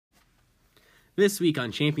This week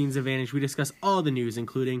on Champions Advantage, we discuss all the news,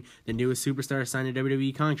 including the newest superstar signed a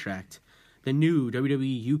WWE contract, the new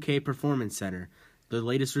WWE UK Performance Center, the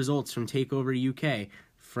latest results from TakeOver UK,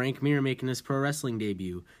 Frank Mir making his pro wrestling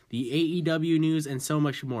debut, the AEW news, and so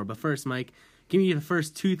much more. But first, Mike, give me the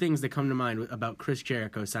first two things that come to mind about Chris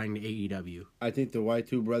Jericho signing to AEW. I think the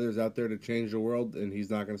Y2 brother's out there to change the world, and he's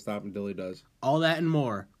not going to stop until he does. All that and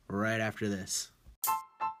more right after this.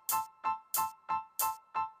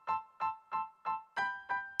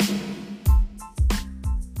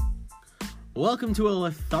 Welcome to a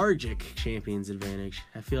lethargic Champions Advantage.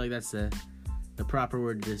 I feel like that's the proper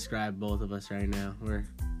word to describe both of us right now.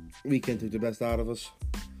 Weekend took the best out of us.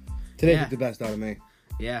 Today took the best out of me.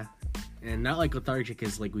 Yeah. And not like lethargic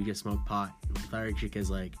as like we just smoked pot. Lethargic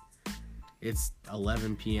is like it's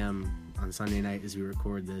 11 p.m. on Sunday night as we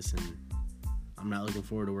record this, and I'm not looking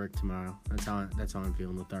forward to work tomorrow. That's how I'm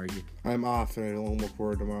feeling, lethargic. I'm off and I don't look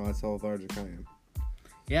forward tomorrow. That's how lethargic I am.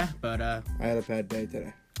 Yeah, but I had a bad day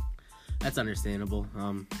today. That's understandable.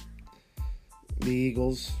 The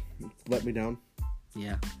Eagles let me down.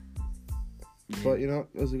 Yeah. But you know,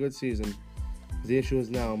 it was a good season. The issue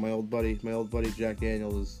is now my old buddy Jack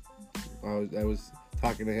Daniels is. I was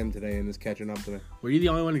talking to him today and is catching up to me. Were you the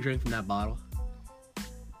only one to drink from that bottle?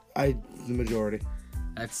 The majority.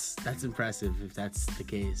 That's impressive if that's the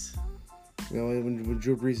case. You know, when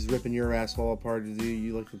Drew Brees is ripping your asshole apart,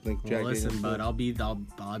 you like to think Jack Daniels. Listen, but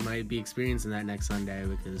I might be experiencing that next Sunday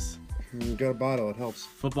because. You got a bottle, it helps.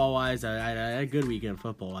 Football-wise, I had a good weekend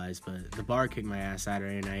football-wise, but the bar kicked my ass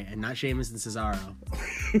Saturday night, and not Sheamus and Cesaro.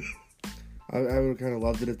 I would kind of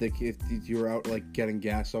loved it if you were out like getting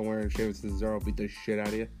gas somewhere and Sheamus and Cesaro beat the shit out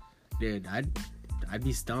of you. Dude, I'd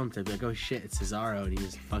be stumped. I'd be like, oh shit, it's Cesaro, and he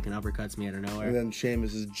just fucking uppercuts me out of nowhere. And then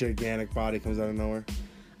Sheamus' gigantic body comes out of nowhere.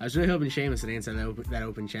 I was really hoping Sheamus would answer that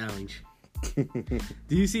open challenge.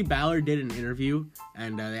 Do you see Balor did an interview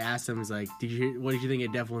and they asked him, like, what did you think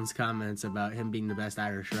of Devlin's comments about him being the best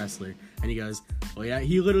Irish wrestler? And he goes, well, yeah,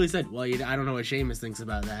 he literally said, well, I don't know what Sheamus thinks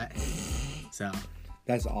about that. So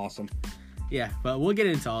that's awesome. Yeah, but we'll get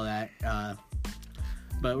into all that.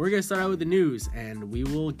 But we're gonna start out with the news, and we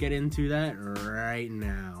will get into that right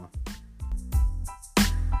now.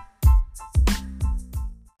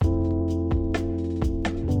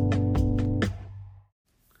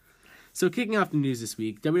 So kicking off the news this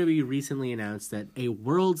week, WWE recently announced that a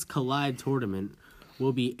Worlds Collide tournament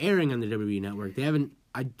will be airing on the WWE Network.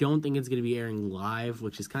 I don't think it's going to be airing live,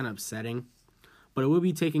 which is kind of upsetting. But it will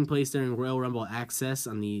be taking place during Royal Rumble Access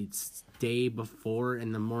on the day before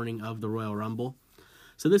and the morning of the Royal Rumble.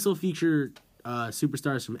 So this will feature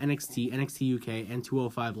superstars from NXT, NXT UK, and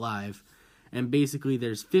 205 Live. And basically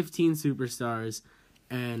there's 15 superstars,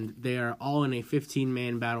 and they are all in a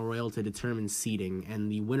 15-man battle royal to determine seeding.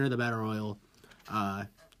 And the winner of the battle royal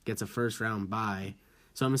gets a first-round bye.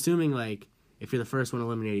 So I'm assuming, like, if you're the first one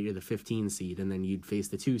eliminated, you're the 15 seed, and then you'd face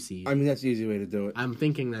the 2 seed. I mean, that's the easy way to do it. I'm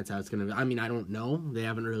thinking that's how it's going to be. I mean, I don't know. They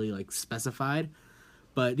haven't really, like, specified.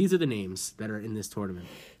 But these are the names that are in this tournament.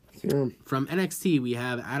 Sure. From NXT, we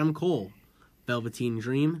have Adam Cole, Velveteen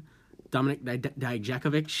Dream, Dominic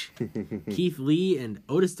Dijakovic, Keith Lee, and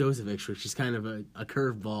Otis Dozovic, which is kind of a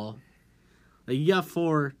curveball. Like, you got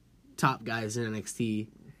 4 top guys in NXT,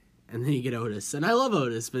 and then you get Otis. And I love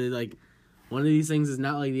Otis, but, like, one of these things is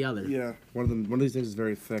not like the other. Yeah, one of these things is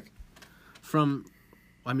very thick.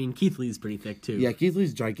 Keith Lee's pretty thick, too. Yeah, Keith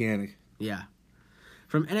Lee's gigantic. Yeah.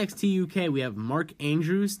 From NXT UK, we have Mark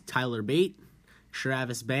Andrews, Tyler Bate,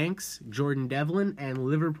 Travis Banks, Jordan Devlin, and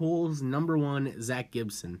Liverpool's number 1, Zach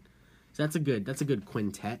Gibson. So that's a good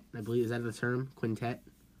quintet, I believe. Is that the term? Quintet?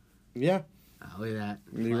 Yeah. Oh, look at that.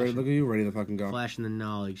 Look at you, ready to fucking go. Flashing the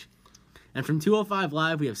knowledge. And from 205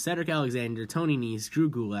 Live, we have Cedric Alexander, Tony Nese, Drew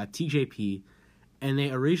Gulak, TJP, and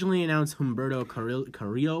they originally announced Humberto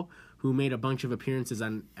Carrillo, who made a bunch of appearances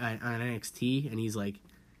on NXT, and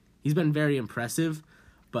he's been very impressive.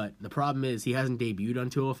 But the problem is he hasn't debuted on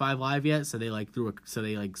 205 Live yet, so they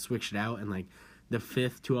switched it out, and like the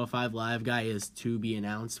 5th 205 Live guy is to be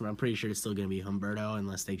announced. I'm pretty sure it's still going to be Humberto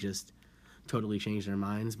unless they just totally change their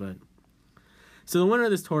minds. But so the winner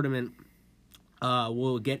of this tournament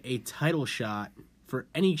will get a title shot for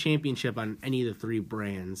any championship on any of the 3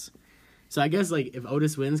 brands. So I guess like if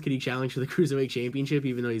Otis wins, could he challenge for the Cruiserweight Championship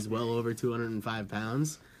even though he's well over 205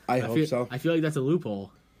 pounds? I hope so. I feel like that's a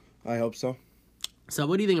loophole. I hope so. So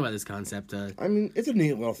what do you think about this concept? I mean, it's a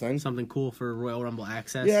neat little thing. Something cool for Royal Rumble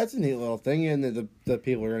Access? Yeah, it's a neat little thing, and the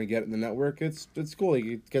people are going to get it in the network. It's cool.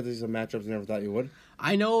 You get these matchups you never thought you would.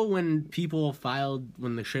 I know when people found out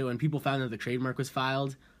the trademark was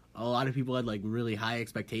filed, a lot of people had like really high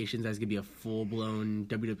expectations that it was going to be a full-blown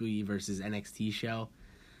WWE versus NXT show.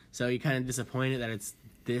 So you're kind of disappointed that it's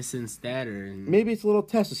this instead, or maybe it's a little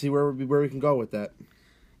test to see where we can go with that.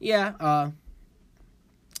 Yeah,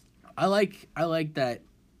 I like that.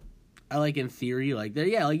 I like in theory, like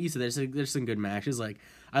like you said, there's some good matches. Like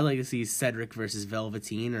I like to see Cedric versus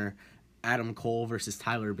Velveteen or Adam Cole versus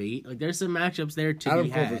Tyler Bate. Like there's some matchups there to Adam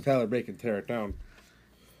be Cole had. versus Tyler Bate can tear it down.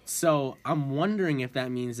 So I'm wondering if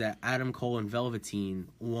that means that Adam Cole and Velveteen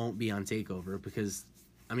won't be on TakeOver because,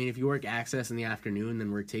 I mean, if you work Access in the afternoon,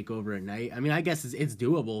 then work TakeOver at night. I mean, I guess it's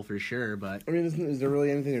doable for sure, but I mean, is there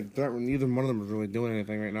really anything? Neither one of them is really doing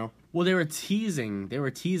anything right now. well, they were teasing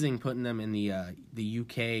putting them in the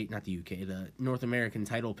UK, not the UK, the North American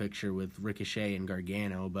title picture with Ricochet and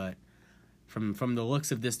Gargano, but from the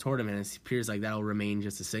looks of this tournament, it appears like that'll remain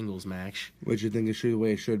just a singles match. Which you think is the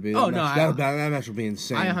way it should be? Oh, that match will be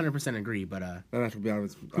insane. I 100% agree, but that match will be out of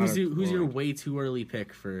its. Who's your way too early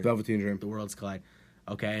pick for Velveteen Dream? The Worlds Collide.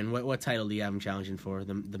 Okay, and what title do you have him challenging for?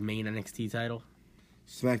 The main NXT title?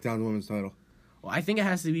 SmackDown Women's title. Well, I think it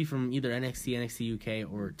has to be from either NXT, NXT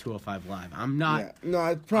UK, or 205 Live. I'm not. Yeah. No,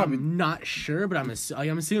 it's probably. I'm not sure, but I'm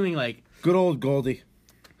assuming like. Good old Goldie.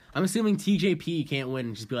 I'm assuming TJP can't win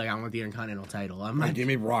and just be like, I want the Intercontinental title. I'm like, give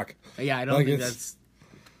me Brock. Yeah, I don't think that's.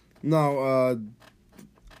 No,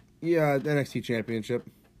 yeah, NXT Championship.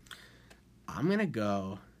 I'm gonna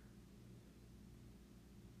go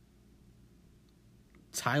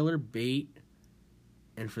Tyler Bate,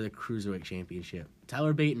 and for the Cruiserweight Championship,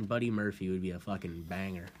 Tyler Bate and Buddy Murphy would be a fucking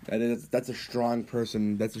banger. That's a strong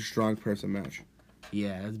person. That's a strong person match.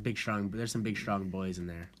 Yeah, that's big strong. There's some big strong boys in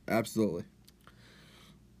there. Absolutely.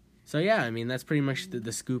 So yeah, I mean that's pretty much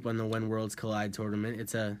the scoop on the When Worlds Collide tournament.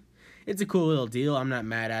 It's a cool little deal. I'm not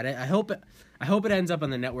mad at it. I hope it ends up on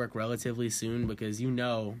the network relatively soon because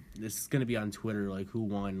this is gonna be on Twitter like who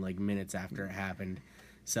won like minutes after it happened.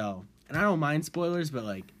 So, and I don't mind spoilers, but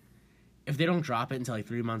like if they don't drop it until like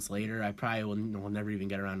 3 months later, I probably will never even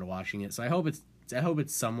get around to watching it. So I hope it's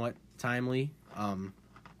somewhat timely. But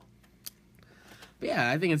yeah,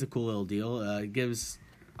 I think it's a cool little deal. It gives.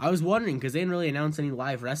 I was wondering because they didn't really announce any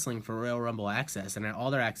live wrestling for Royal Rumble Access, and at all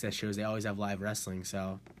their Access shows they always have live wrestling.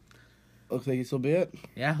 So looks like this will be it.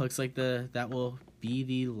 Yeah, looks like that will be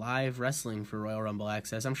the live wrestling for Royal Rumble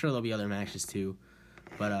Access. I'm sure there'll be other matches too,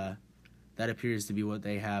 but that appears to be what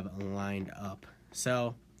they have lined up.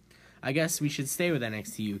 So I guess we should stay with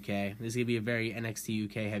NXT UK. This is gonna be a very NXT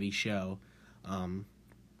UK heavy show.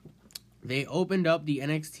 They opened up the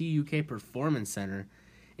NXT UK Performance Center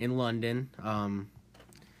in London.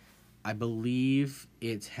 I believe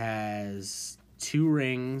it has 2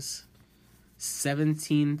 rings,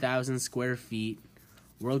 17,000 square feet,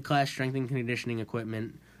 world-class strength and conditioning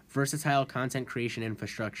equipment, versatile content creation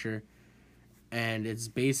infrastructure, and it's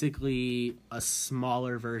basically a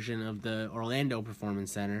smaller version of the Orlando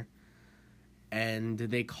Performance Center. And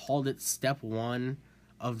they called it step 1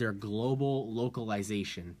 of their global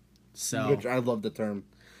localization. So, which I love the term.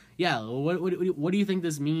 Yeah, what do you think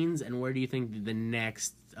this means, and where do you think the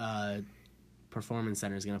next performance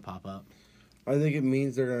center is going to pop up? I think it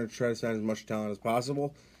means they're going to try to sign as much talent as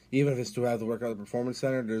possible, even if it's to have to work out the performance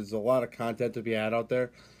center. There's a lot of content to be had out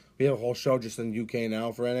there. We have a whole show just in UK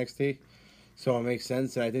now for NXT, so it makes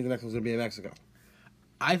sense. And I think the next one's going to be in Mexico.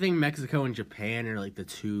 I think Mexico and Japan are like the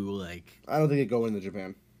two like. I don't think it go into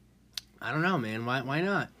Japan. I don't know, man. Why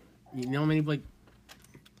not? You know how many like.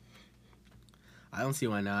 I don't see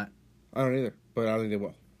why not. I don't either, but I don't think they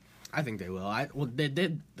will. I think they will.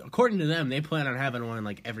 They according to them, they plan on having one in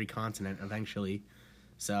like every continent eventually.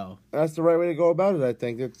 So that's the right way to go about it. I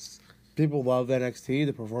think people love NXT.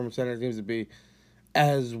 The Performance Center seems to be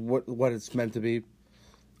as what it's meant to be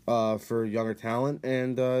for younger talent,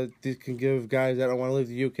 and these can give guys that don't want to leave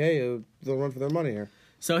the UK they'll run for their money here.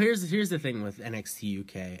 So here's the thing with NXT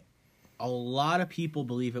UK. A lot of people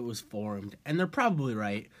believe it was formed, and they're probably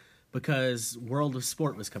right. Because World of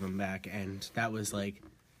Sport was coming back, and that was going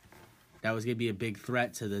to be a big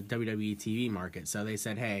threat to the WWE TV market. So they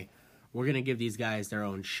said, hey, we're going to give these guys their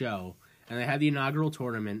own show. And they had the inaugural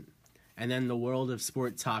tournament, and then the World of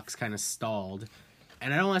Sport talks kind of stalled.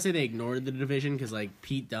 And I don't want to say they ignored the division, because like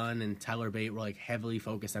Pete Dunne and Tyler Bate were like heavily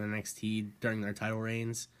focused on NXT during their title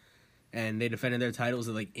reigns. And they defended their titles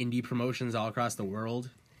at like indie promotions all across the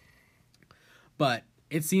world. But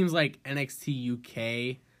it seems like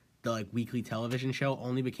NXT UK... the like weekly television show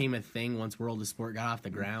only became a thing once World of Sport got off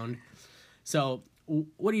the ground. So,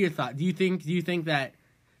 what are your thoughts? Do you think that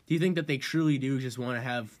they truly do just want to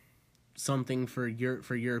have something for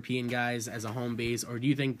European guys as a home base, or do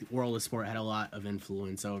you think World of Sport had a lot of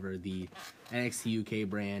influence over the NXT UK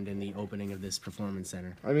brand and the opening of this performance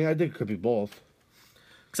center? I mean, I think it could be both.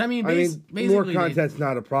 Because basically, more content's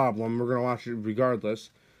not a problem. We're gonna watch it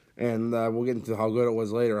regardless. and we'll get into how good it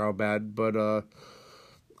was later, how bad. But I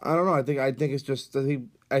don't know. I think it's just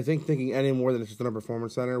I think thinking any more than it's just in a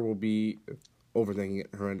performance center will be overthinking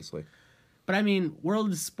it horrendously. But I mean,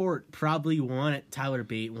 World of Sport probably wanted Tyler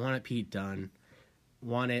Bate, wanted Pete Dunne,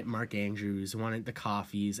 wanted Mark Andrews, wanted the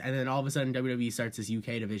Coffees, and then all of a sudden WWE starts this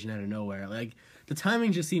UK division out of nowhere. Like, the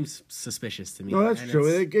timing just seems suspicious to me. No, that's true.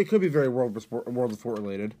 It could be very World of Sport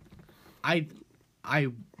related. I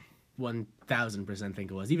 1,000%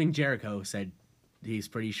 think it was. Even Jericho said he's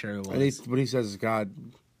pretty sure it was. And what he says is God.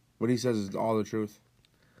 What he says is all the truth.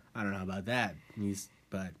 I don't know about that.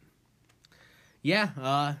 But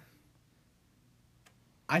yeah,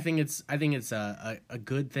 I think it's a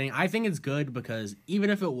good thing. I think it's good because even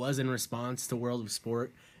if it was in response to World of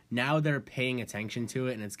Sport, now they're paying attention to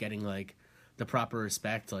it and it's getting like the proper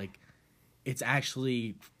respect. Like, it's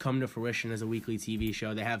actually come to fruition as a weekly TV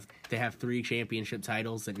show. They have 3 championship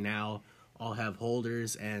titles that now all have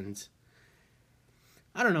holders, and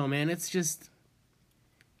I don't know, man. I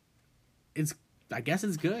guess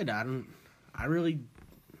it's good. I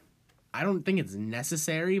don't think it's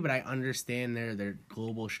necessary, but I understand their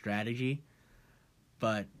global strategy.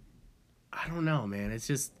 But I don't know, man.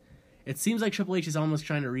 It seems like Triple H is almost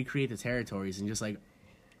trying to recreate the territories and just like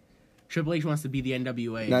Triple H wants to be the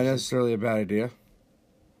NWA. Not necessarily a bad idea.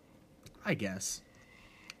 I guess.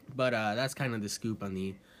 But that's kind of the scoop on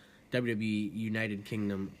the WWE United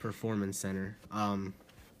Kingdom Performance Center.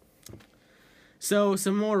 So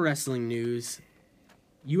some more wrestling news.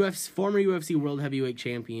 Former UFC World Heavyweight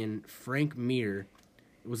Champion Frank Mir,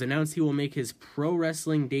 it was announced he will make his pro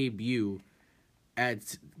wrestling debut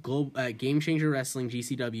at Game Changer Wrestling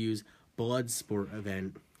GCW's Bloodsport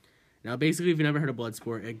event. Now, basically, if you've never heard of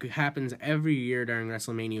Bloodsport, it happens every year during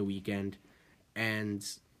WrestleMania weekend, and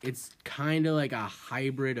it's kind of like a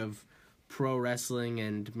hybrid of pro wrestling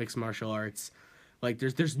and mixed martial arts. Like,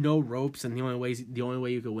 there's no ropes, and the only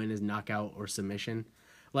way you could win is knockout or submission.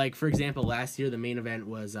 Like, for example, last year, the main event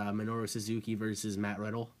was Minoru Suzuki versus Matt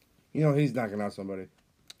Riddle. You know, he's knocking out somebody.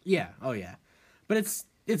 Yeah, oh yeah. But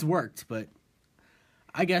it's worked, but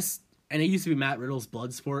I guess, and it used to be Matt Riddle's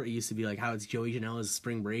Bloodsport. It used to be like how it's Joey Janela's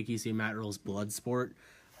Spring Break. It used to be Matt Riddle's Bloodsport.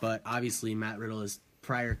 But obviously, Matt Riddle has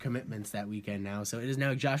prior commitments that weekend now, so it is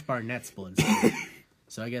now Josh Barnett's Bloodsport.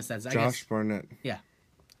 So I guess that's... Josh Barnett. Yeah.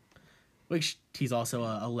 Which he's also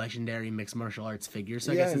a legendary mixed martial arts figure.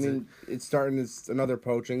 So yeah, it's starting. It's another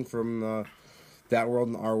poaching from that world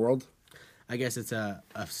and our world. I guess it's a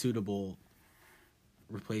suitable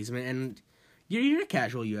replacement. And you're a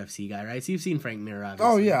casual UFC guy, right? So you've seen Frank Mir, obviously.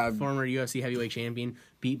 Oh, yeah. Former UFC heavyweight champion,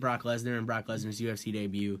 beat Brock Lesnar in Brock Lesnar's UFC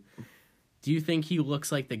debut. Do you think he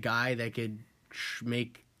looks like the guy that could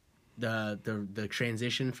make the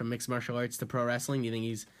transition from mixed martial arts to pro wrestling? Do you think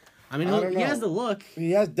he's... he has the look.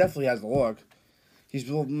 He definitely has the look. He's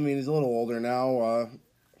a little older now.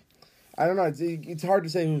 I don't know. It's hard to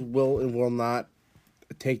say who will and will not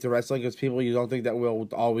take to wrestling because people you don't think that will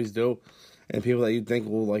always do, and people that you think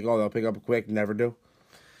will they'll pick up quick never do.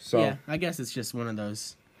 So yeah, I guess it's just one of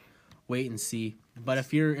those wait and see. But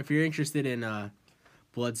if you're interested in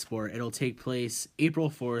Bloodsport, it'll take place April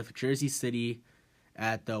 4th, Jersey City,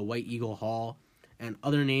 at the White Eagle Hall. And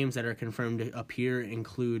other names that are confirmed to appear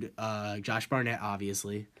include Josh Barnett,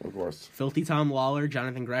 obviously. Of course. Filthy Tom Lawler,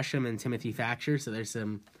 Jonathan Gresham, and Timothy Thatcher. So there's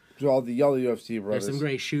all the UFC brothers. There's some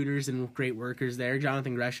great shooters and great workers there.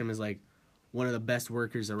 Jonathan Gresham is like one of the best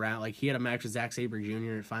workers around. Like, he had a match with Zack Sabre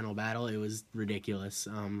Jr. at Final Battle. It was ridiculous.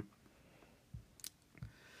 So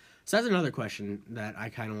that's another question that I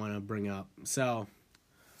kind of want to bring up. So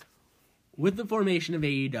with the formation of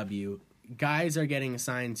AEW, guys are getting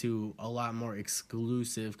assigned to a lot more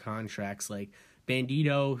exclusive contracts. Like,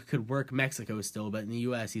 Bandito could work Mexico still, but in the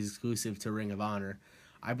U.S. he's exclusive to Ring of Honor.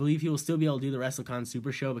 I believe he will still be able to do the WrestleCon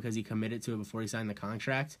Super Show because he committed to it before he signed the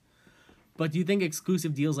contract. But do you think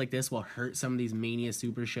exclusive deals like this will hurt some of these Mania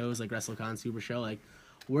Super Shows, like WrestleCon Super Show? Like,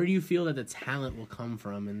 where do you feel that the talent will come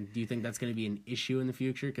from? And do you think that's going to be an issue in the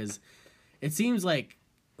future? Because it seems like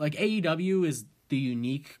AEW is the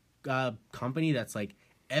unique company that's like,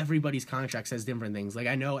 everybody's contract says different things. Like,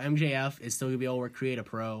 I know MJF is still going to be able to work Create a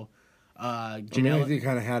Pro. Janela, they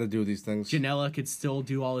kind of had to do these things. Janela could still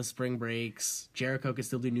do all his spring breaks. Jericho could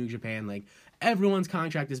still do New Japan. Like, everyone's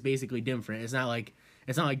contract is basically different. It's not like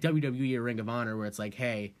WWE or Ring of Honor where it's like,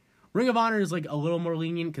 hey, Ring of Honor is like a little more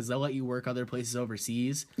lenient because they'll let you work other places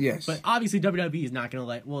overseas. Yes. But obviously WWE is not going to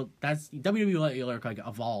let... Well, WWE will let you work like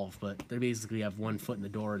Evolve, but they basically have one foot in the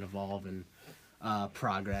door in Evolve and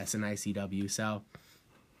Progress and ICW. So...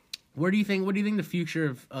 What do you think the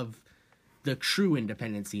future of the true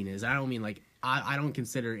independent scene is? I don't mean like I don't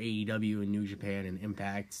consider AEW and New Japan and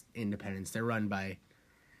Impact independents. They're run by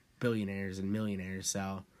billionaires and millionaires.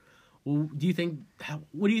 So, well, what do you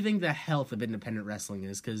think the health of independent wrestling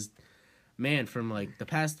is? Because, man, from like the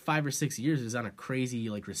past 5 or 6 years, it's on a crazy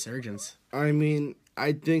like resurgence. I mean,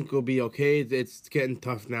 I think it'll be okay. It's getting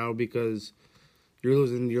tough now because you're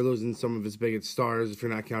losing some of its biggest stars if you're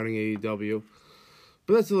not counting AEW.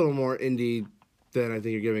 But that's a little more indie than I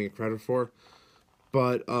think you're giving it credit for.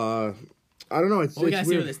 But I don't know. We gotta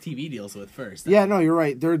see what this TV deals with first. Yeah, no, you're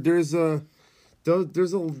right. There'll be a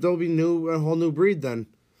whole new breed then.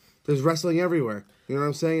 There's wrestling everywhere. You know what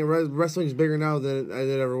I'm saying? Wrestling's bigger now than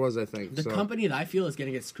it ever was, I think. The company that I feel is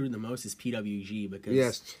gonna get screwed the most is PWG because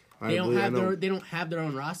yes, they don't have their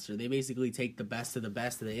own roster. They basically take the best of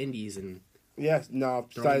the indies and yes, no.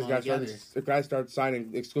 If guys start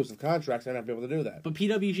signing exclusive contracts, they're not be able to do that. But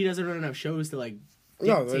PWG doesn't run enough shows to like.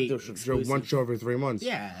 No, they show one show every 3 months.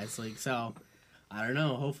 Yeah, it's like so. I don't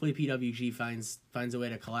know. Hopefully, PWG finds a way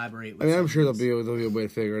to collaborate with. I mean, I'm sure there'll be a way to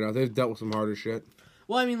figure it out. They've dealt with some harder shit.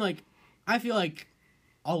 Well, I mean, like, I feel like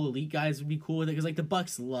all elite guys would be cool with it because, like, the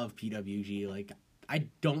Bucks love PWG. Like, I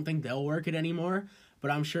don't think they'll work it anymore, but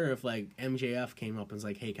I'm sure if like MJF came up and was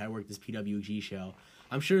like, "Hey, can I work this PWG show?"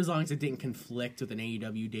 I'm sure as long as it didn't conflict with an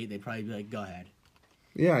AEW date, they'd probably be like, "Go ahead."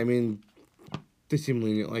 Yeah, I mean, they seem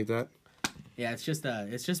lenient like that. Yeah, it's just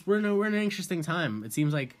we're in an interesting time. It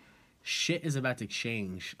seems like shit is about to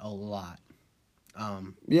change a lot.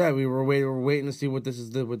 Yeah, we're waiting to see what this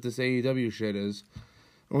AEW shit is.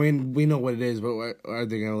 I mean, we know what it is, but are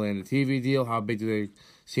they going to land a TV deal? How big do they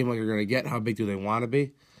seem like they're going to get? How big do they want to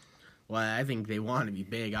be? Well, I think they want to be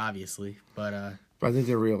big, obviously, but I think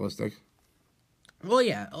they're realistic. Well,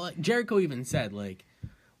 yeah, Jericho even said like,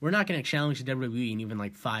 we're not going to challenge the WWE in even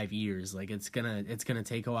like 5 years. Like it's gonna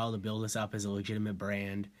take a while to build us up as a legitimate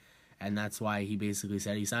brand, and that's why he basically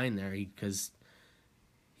said he signed there because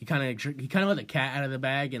he kind of let the cat out of the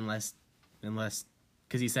bag unless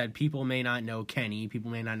because he said people may not know Kenny, people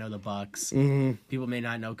may not know the Bucks, people may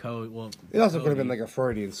not know Cody. Well, it also could have been like a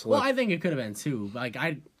Freudian slip. Well, I think it could have been too. Like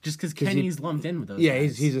just because Kenny's lumped in with those. Yeah,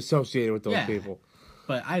 guys. he's associated with those people.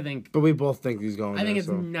 But I think. But we both think he's going. I think it's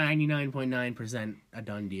 99.9% a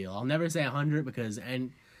done deal. I'll never say 100 because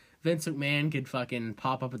Vince McMahon could fucking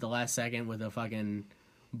pop up at the last second with a fucking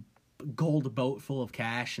gold boat full of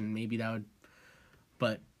cash, and maybe that would.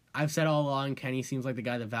 But I've said all along, Kenny seems like the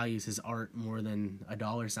guy that values his art more than a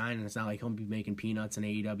dollar sign, and it's not like he'll be making peanuts in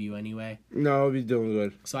AEW anyway. No, he'll be doing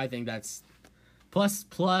good. So I think that's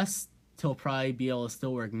plus. He'll probably be able to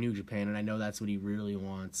still work New Japan, and I know that's what he really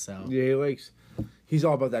wants. So yeah, he's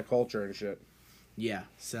all about that culture and shit. Yeah,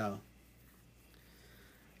 so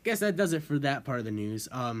I guess that does it for that part of the news.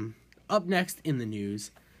 Up next in the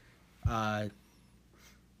news,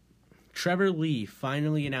 Trevor Lee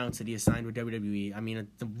finally announced that he has signed with WWE. I mean,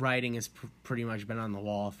 the writing has pretty much been on the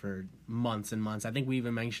wall for months and months. I think we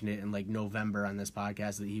even mentioned it in like November on this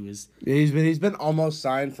podcast that he was. Yeah, he's been almost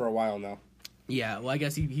signed for a while now. Yeah, well, I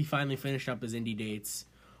guess he finally finished up his indie dates,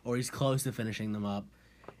 or he's close to finishing them up,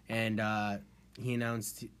 and he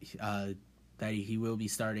announced that he will be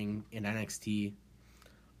starting in NXT.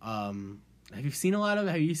 Have you seen a lot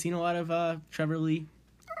of Trevor Lee?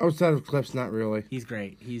 Outside of clips, not really. He's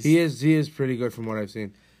great. He is pretty good from what I've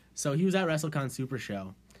seen. So he was at WrestleCon Super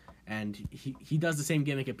Show, and he does the same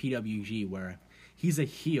gimmick at PWG where he's a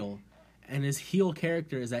heel, and his heel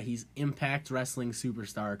character is that he's Impact Wrestling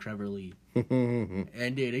superstar Trevor Lee.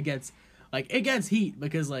 And dude, it gets heat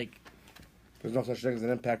because like there's no such thing as an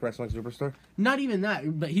Impact Wrestling superstar. Not even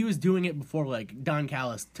that, but he was doing it before like Don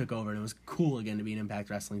Callis took over, and it was cool again to be an Impact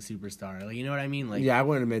Wrestling superstar. Like, you know what I mean? Like, yeah, I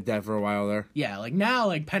wouldn't admit that for a while there. Yeah, like now,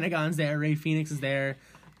 like Pentagon's there, Ray Phoenix is there.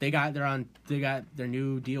 They got their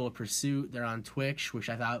new deal with Pursuit. They're on Twitch, which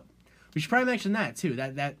I thought we should probably mention that too.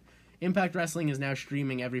 That Impact Wrestling is now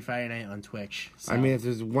streaming every Friday night on Twitch. So. I mean, if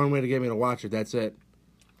there's one way to get me to watch it, that's it.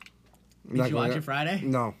 Did you watch it Friday?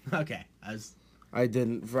 No. Okay, I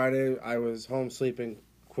didn't. Friday, I was home sleeping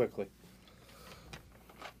quickly.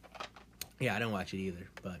 Yeah, I didn't watch it either,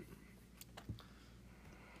 but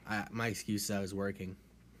my excuse is I was working.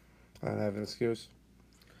 I don't have an excuse.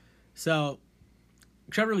 So,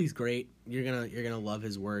 Trevor Lee's great. You're gonna love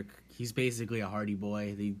his work. He's basically a Hardy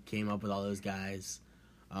Boy. He came up with all those guys.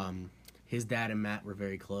 His dad and Matt were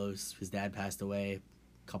very close. His dad passed away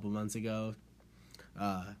a couple months ago.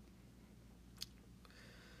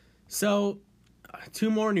 So, two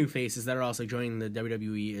more new faces that are also joining the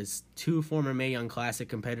WWE is two former Mae Young Classic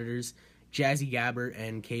competitors, Jazzy Gabbert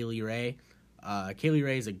and Kaylee Ray. Kaylee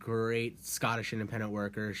Ray is a great Scottish independent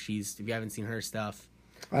worker. If you haven't seen her stuff,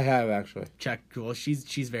 I have actually. Check. Well,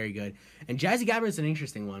 she's very good. And Jazzy Gabbert's an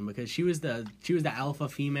interesting one because she was the alpha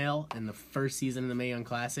female in the first season of the Mae Young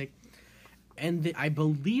Classic, And I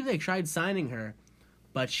believe they tried signing her,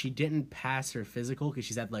 but she didn't pass her physical because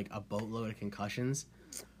she's had like a boatload of concussions.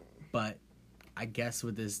 But I guess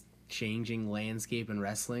with this changing landscape in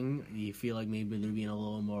wrestling, you feel like maybe they're being a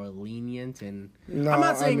little more lenient. And No, I'm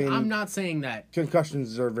not saying that.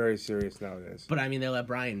 Concussions are very serious nowadays. But I mean, they let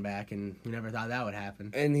Brian back, and we never thought that would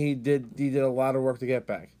happen. And he did a lot of work to get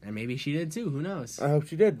back. And maybe she did too. Who knows? I hope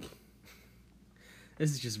she did.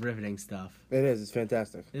 This is just riveting stuff. It is. It's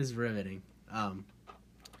fantastic. This is riveting.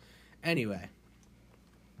 Anyway.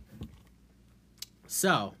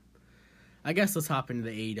 So, I guess let's hop into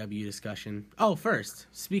the AEW discussion. Oh, first,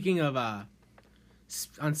 speaking of, on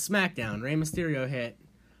SmackDown, Rey Mysterio hit,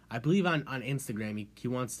 I believe on Instagram, he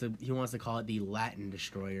wants to call it the Latin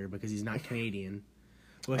Destroyer because he's not Canadian,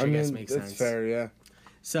 which I guess makes sense. That's fair, yeah.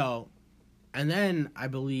 So, and then I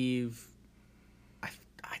believe,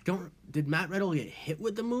 did Matt Riddle get hit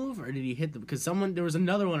with the move or did he hit because there was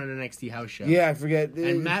another one on an NXT house show. Yeah, I forget.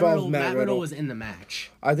 And Matt Riddle was in the match.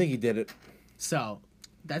 I think he did it. So,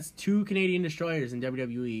 that's 2 Canadian Destroyers in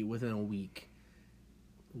WWE within a week.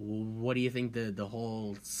 What do you think the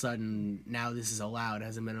whole sudden, now this is allowed,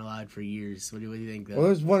 hasn't been allowed for years? What do you think? Well,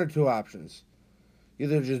 there's one or two options.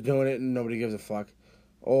 Either just doing it and nobody gives a fuck,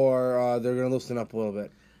 or they're going to loosen up a little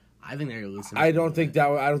bit. I think they're going to loosen up I don't think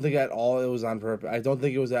at all it was on purpose. I don't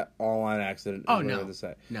think it was at all on accident. Oh, no. To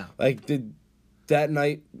say. No. Like, that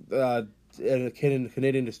night, a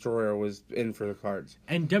Canadian Destroyer was in for the cards.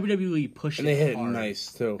 And WWE pushed it hard. And they hit it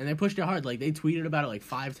nice, too. And they pushed it hard. Like, they tweeted about it like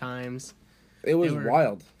 5 times. It was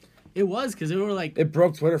wild. It was, because they were like... It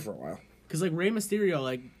broke Twitter for a while. Because, like, Rey Mysterio,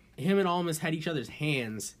 like, him and Almas had each other's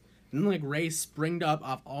hands. And then, like, Rey springed up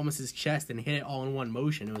off Almas' chest and hit it all in one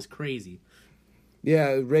motion. It was crazy.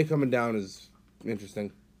 Yeah, Rey coming down is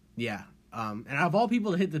interesting. Yeah. And of all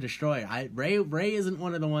people to hit the Destroyer, Rey isn't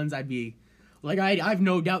one of the ones I'd be... Like, I've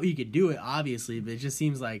no doubt he could do it, obviously, but it just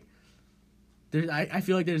seems like... I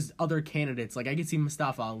feel like there's other candidates. Like, I could see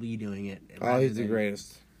Mustafa Ali doing it. Oh, he's the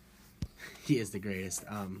greatest. He is the greatest.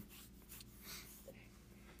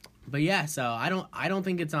 But yeah, so I don't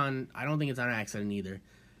think it's on accident either.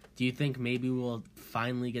 Do you think maybe we'll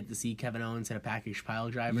finally get to see Kevin Owens hit a package pile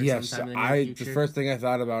driver sometime in the near future? The first thing I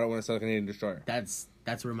thought about it when I saw the Canadian Destroyer.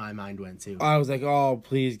 That's where my mind went too. I was like, oh,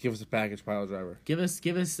 please give us a package pile driver. Give us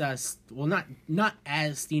well, not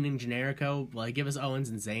as Steen and Generico, like give us Owens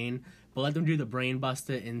and Zayn, but let them do the brain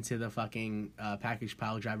buster into the fucking package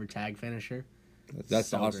pile driver tag finisher. That's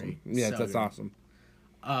so awesome. Great. Yeah, so that's great.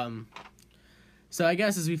 awesome. So I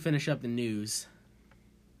guess as we finish up the news,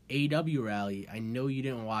 AEW Rally. I know you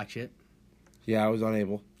didn't watch it. Yeah, I was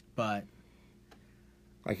unable. But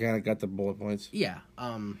I kind of got the bullet points. Yeah.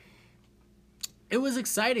 It was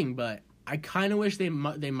exciting, but I kind of wish they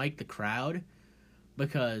mic'd the crowd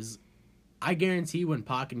because I guarantee when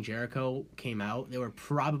Pac and Jericho came out, they were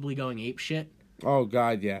probably going apeshit. Oh,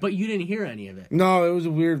 God, yeah. But you didn't hear any of it. No, it was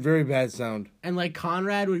a weird, very bad sound. And, like,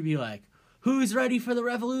 Conrad would be like, who's ready for the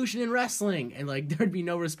revolution in wrestling? And, like, there'd be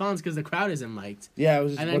no response because the crowd isn't mic'd. Yeah, it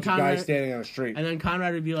was just a bunch of guys standing on the street. And then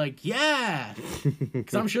Conrad would be like, yeah!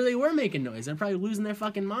 Because I'm sure they were making noise. They're probably losing their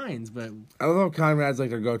fucking minds, but... I don't know if Conrad's, like,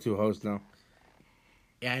 their go-to host now.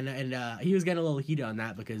 Yeah, and he was getting a little heat on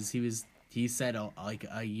that because he said, like,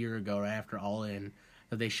 a year ago, right after All In,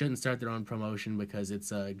 that they shouldn't start their own promotion because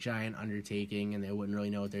it's a giant undertaking and they wouldn't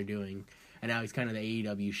really know what they're doing. And now he's kind of the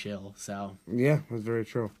AEW shill, so... Yeah, that's very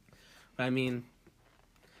true. But, I mean,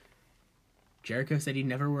 Jericho said he'd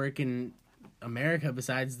never work in America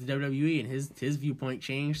besides the WWE, and his viewpoint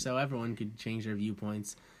changed, so everyone could change their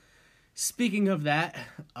viewpoints. Speaking of that,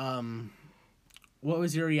 what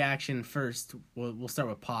was your reaction first? We'll start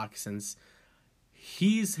with Pac, since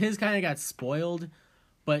his kind of got spoiled,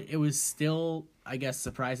 but it was still, I guess,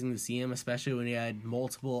 surprising to see him, especially when he had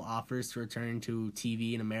multiple offers to return to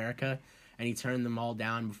TV in America, and he turned them all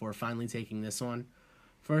down before finally taking this one.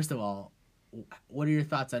 First of all, what are your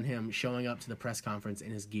thoughts on him showing up to the press conference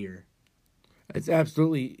in his gear? It's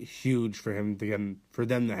absolutely huge for them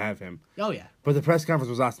to have him. Oh, yeah. But the press conference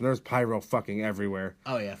was awesome. There was pyro fucking everywhere.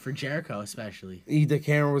 Oh, yeah, for Jericho especially. The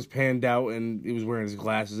camera was panned out, and he was wearing his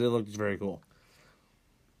glasses. It looked very cool.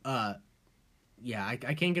 Yeah, I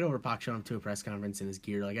can't get over Pac showing up to a press conference in his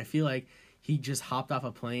gear. Like, I feel like he just hopped off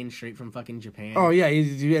a plane straight from fucking Japan. Oh, yeah,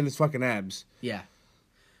 he's in his fucking abs. Yeah.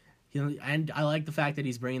 And I like the fact that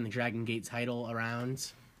he's bringing the Dragon Gate title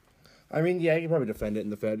around. I mean, yeah, he can probably defend it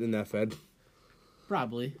in that Fed.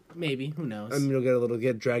 Probably. Maybe. Who knows? I mean,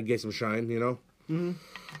 get Dragon Gate some shine, you know? Mm-hmm.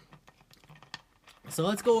 So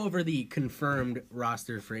let's go over the confirmed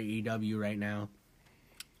roster for AEW right now.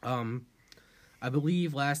 I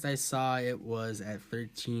believe last I saw it was at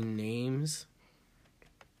 13 names.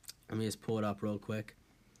 Let me just pull it up real quick.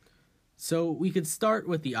 So we could start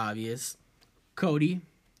with the obvious. Cody,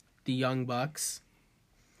 the Young Bucks,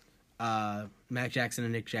 Matt Jackson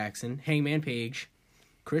and Nick Jackson, Hangman Page,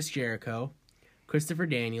 Chris Jericho, Christopher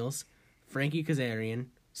Daniels, Frankie Kazarian,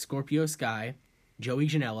 Scorpio Sky, Joey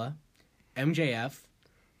Janela, MJF,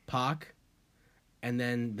 Pac, and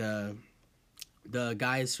then the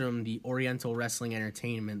guys from the Oriental Wrestling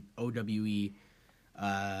Entertainment, OWE.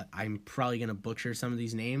 I'm probably going to butcher some of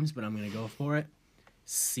these names, but I'm going to go for it.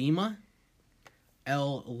 Sema,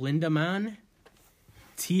 El Lindaman,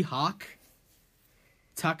 T-Hawk,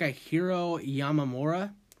 Takahiro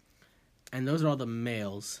Yamamura, and those are all the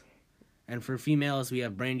males. And for females, we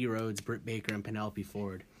have Brandy Rhodes, Britt Baker, and Penelope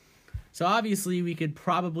Ford. So obviously, we could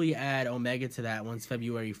probably add Omega to that once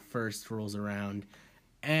February 1st rolls around.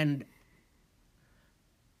 And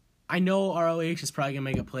I know ROH is probably going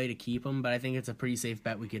to make a play to keep him, but I think it's a pretty safe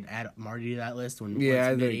bet we could add Marty to that list when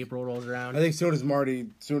mid-April rolls around. I think so does Marty.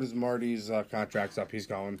 Soon as Marty's contract's up, he's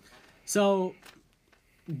going. So,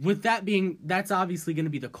 with that being, that's obviously going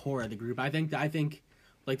to be the core of the group. I think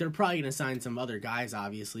like they're probably going to sign some other guys,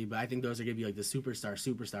 obviously, but I think those are going to be like the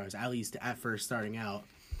superstars, at least at first starting out.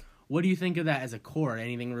 What do you think of that as a core?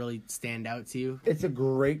 Anything really stand out to you? It's a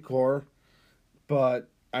great core, but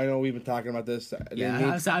I know we've been talking about this.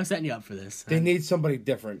 I was setting you up for this. They need somebody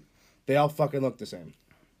different. They all fucking look the same.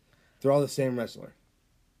 They're all the same wrestler.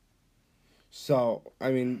 So,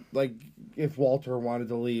 I mean, like, if Walter wanted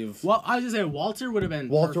to leave... Well, I was going to say, Walter would have been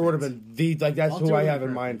that's who I have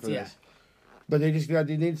in mind for this. But they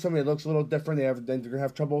need somebody that looks a little different. They're going to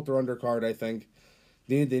have trouble with their undercard, I think.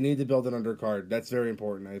 They need to build an undercard. That's very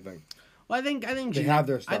important, I think. Well, I think they have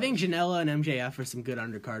their stars. I think Janela and MJF are some good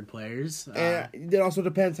undercard players. And it also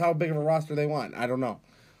depends how big of a roster they want. I don't know.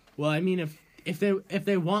 Well, I mean, if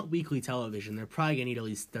they want weekly television, they're probably gonna need at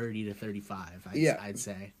least 30 to 35. I'd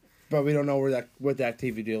say. But we don't know what that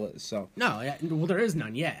TV deal is. So well, there is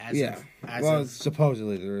none yet.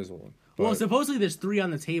 Supposedly there is one. Well, supposedly there's 3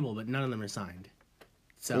 on the table, but none of them are signed.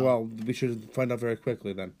 So well, we should find out very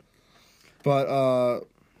quickly then. But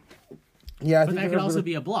yeah, but that could also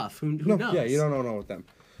be a bluff. Who knows? Yeah, you don't know with them.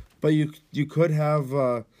 But you could have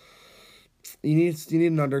you need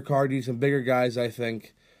an undercard. You need some bigger guys, I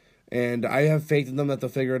think, and I have faith in them that they'll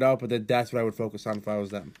figure it out. But that's what I would focus on if I was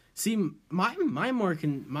them. See, my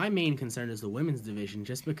main concern is the women's division,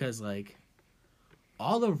 just because like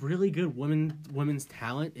all the really good women's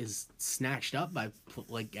talent is snatched up by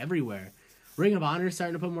like everywhere. Ring of Honor is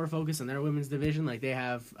starting to put more focus on their women's division. Like they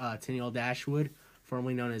have Tennille Dashwood,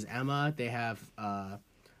 formerly known as Emma. They have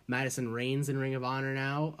Madison Reigns in Ring of Honor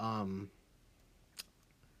now.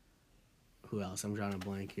 Who else? I'm drawing a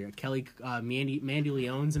blank here. Mandy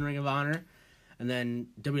Leon's in Ring of Honor. And then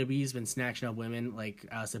WWE's been snatching up women. Like,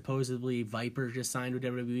 supposedly Viper just signed with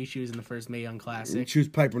WWE. She was in the first Mae Young Classic. She was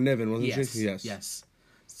Piper Niven, wasn't she? Yes.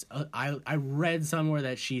 I read somewhere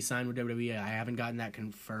that she signed with WWE. I haven't gotten that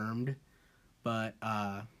confirmed. But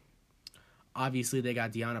obviously they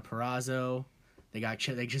got Deonna Purrazzo.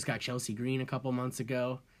 They just got Chelsea Green a couple months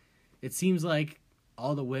ago. It seems like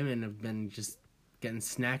all the women have been just getting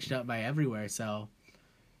snatched up by everywhere. So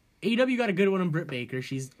AEW got a good one on Britt Baker.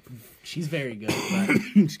 She's very good. But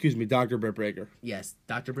excuse me, Dr. Britt Baker. Yes,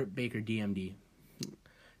 Dr. Britt Baker, DMD.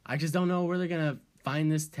 I just don't know where they're gonna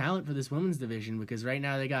find this talent for this women's division because right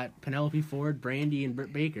now they got Penelope Ford, Brandy, and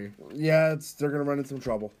Britt Baker. Yeah, they're gonna run into some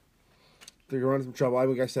trouble.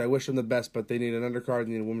 Like I said, I wish them the best, but they need an undercard.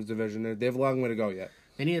 They need a women's division. They have a long way to go yet.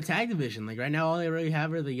 They need a tag division. Like right now, all they really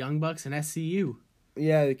have are the Young Bucks and SCU.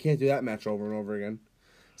 Yeah, they can't do that match over and over again.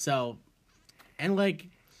 So, and like,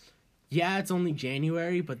 yeah, it's only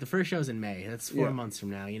January, but the first show's in May. That's 4 months from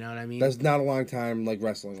now. You know what I mean? That's not a long time, like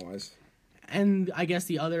wrestling wise. And I guess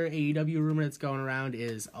the other AEW rumor that's going around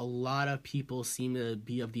is a lot of people seem to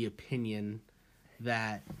be of the opinion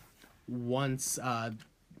that once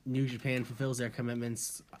New Japan fulfills their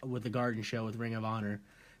commitments with the Garden Show with Ring of Honor,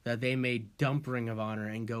 that they may dump Ring of Honor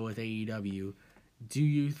and go with AEW.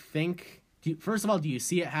 First of all, do you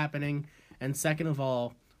see it happening? And second of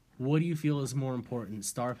all, what do you feel is more important,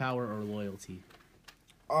 star power or loyalty?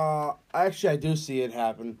 Actually, I do see it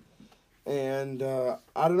happen. And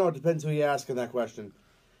I don't know, it depends who you ask in that question.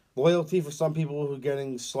 Loyalty for some people who are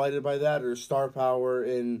getting slighted by that, or star power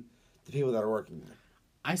in the people that are working there.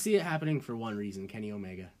 I see it happening for one reason, Kenny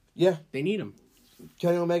Omega. Yeah. They need him.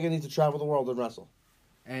 Kenny Omega needs to travel the world and wrestle.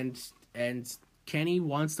 And Kenny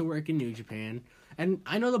wants to work in New Japan. And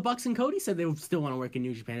I know the Bucks and Cody said they would still want to work in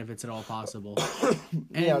New Japan if it's at all possible.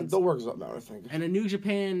 Yeah, they'll work something out, I think. And a New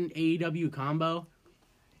Japan AEW combo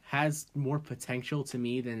has more potential to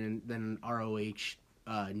me than an ROH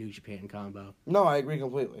New Japan combo. No, I agree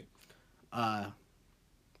completely. But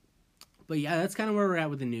yeah, that's kind of where we're at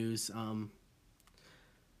with the news. A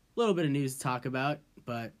little bit of news to talk about,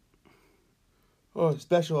 but Oh,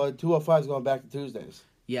 special 205 is going back to Tuesdays.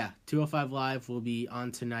 yeah, 205 Live will be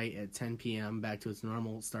on tonight at 10 p.m. back to its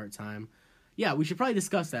normal start time. Yeah, we should probably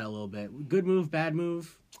discuss that a little bit. Good move, bad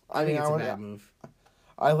move. I think it's a bad move.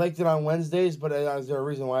 I liked it on Wednesdays, but is there a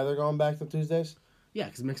reason why they're going back to Tuesdays? Yeah,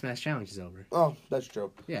 because Mixed Match Challenge is over. Oh, that's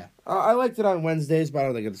true. Yeah. I liked it on Wednesdays, but I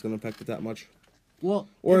don't think it's going to affect it that much. Well,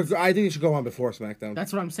 I think it should go on before SmackDown.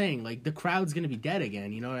 that's what I'm saying. Like, the crowd's going to be dead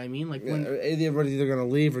again, you know what I mean? Like, when Everybody's either going to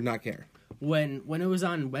leave or not care. when it was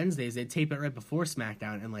on Wednesdays, they'd tape it right before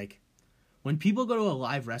SmackDown, and, like, when people go to a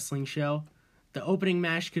live wrestling show, the opening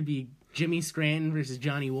match could be Jimmy Scranton versus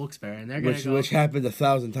Johnny Wilkes-Barre, and they're going to go... Which happened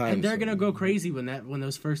 1,000 times. And they're going to go crazy when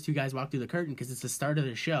those first two guys walk through the curtain, because it's the start of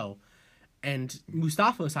the show. And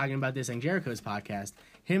Mustafa was talking about this on Jericho's podcast.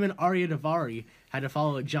 Him and Arya Daivari had to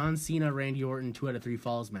follow a John Cena, Randy Orton 2 out of 3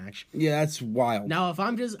 falls match. Yeah, that's wild. Now, if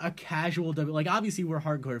I'm just a casual... Like, obviously, we're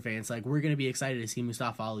hardcore fans. Like, we're going to be excited to see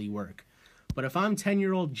Mustafa Ali work. But if I'm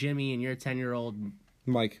 10-year-old Jimmy and you're 10-year-old...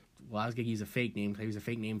 Mike. Well, I was going to use a fake name, because he was a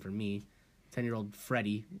fake name for me. 10-year-old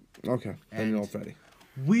Freddie. Okay, 10-year-old Freddie.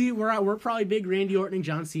 We're probably big Randy Orton and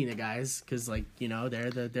John Cena guys, because, like, you know,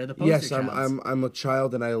 they're the poster Yes, childs. I'm a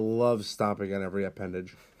child and I love stomping on every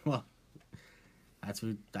appendage. Well, that's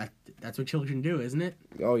what children do, isn't it?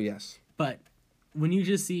 Oh yes. But when you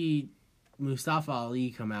just see Mustafa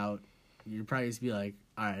Ali come out, you'd probably just be like,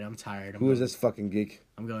 "All right, I'm tired. Who is this fucking geek?"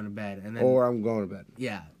 I'm going to bed." And then, or I'm going to bed.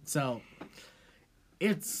 Yeah. So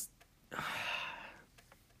it's.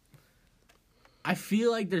 I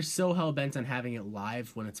feel like they're so hell bent on having it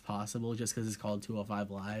live when it's possible, just because it's called 205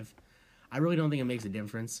 Live. I really don't think it makes a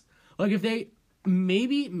difference. Like, if they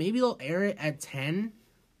maybe they'll air it at 10,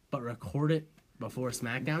 but record it before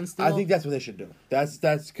SmackDown. Still, I think that's what they should do. That's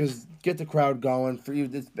because get the crowd going for you.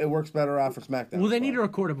 It works better off for SmackDown. Well, they need to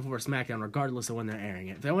record it before SmackDown, regardless of when they're airing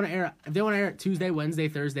it. If they want to air it Tuesday, Wednesday,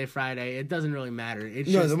 Thursday, Friday, it doesn't really matter. It's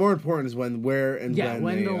just, the more important is when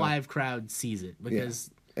the live crowd sees it, because.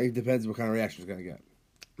 Yeah. It depends what kind of reaction it's going to get.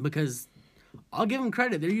 Because I'll give them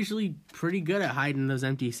credit. They're usually pretty good at hiding those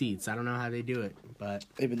empty seats. I don't know how they do it, but...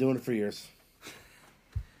 They've been doing it for years.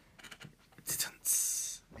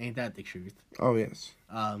 Ain't that the truth? Oh, yes.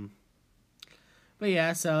 But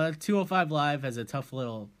yeah, so 205 Live has a tough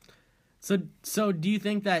little... So do you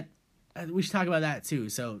think that... we should talk about that, too.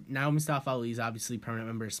 So now Mustafa Ali is obviously permanent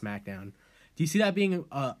member of SmackDown. Do you see that being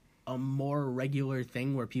a more regular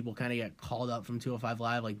thing where people kind of get called up from 205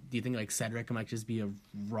 Live? Like, do you think, like, Cedric might just be a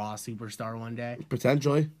Raw superstar one day?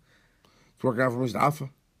 Potentially. It's working out for Mustafa.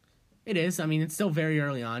 It is. I mean, it's still very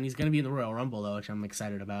early on. He's going to be in the Royal Rumble, though, which I'm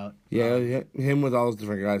excited about. Yeah, him with all those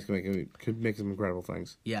different guys could make some incredible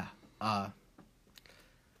things. Yeah.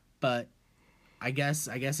 But I guess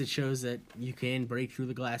it shows that you can break through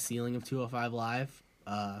the glass ceiling of 205 Live.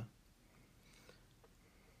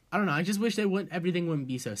 I don't know. I just wish everything wouldn't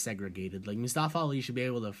be so segregated. Like, Mustafa Ali should be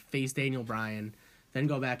able to face Daniel Bryan, then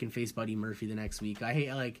go back and face Buddy Murphy the next week.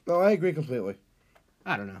 No, I agree completely.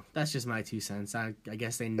 I don't know. That's just my 2 cents. I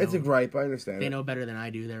guess they know. It's a gripe. I understand. They know better than I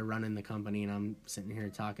do. They're running the company, and I'm sitting here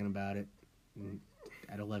talking about it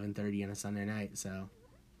at 11:30 on a Sunday night. So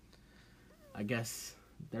I guess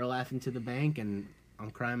they're laughing to the bank, and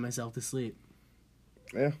I'm crying myself to sleep.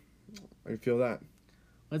 Yeah, I feel that.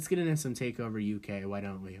 Let's get into some TakeOver UK, why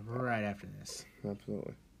don't we? Right after this.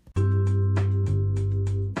 Absolutely.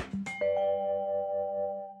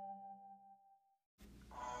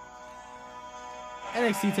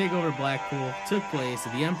 NXT TakeOver Blackpool took place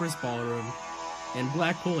at the Empress Ballroom in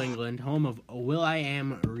Blackpool, England, home of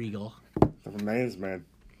Will.i.am Regal. The man's man.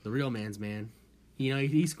 The real man's man. You know,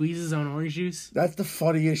 he squeezes his own orange juice. That's the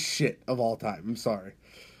funniest shit of all time. I'm sorry.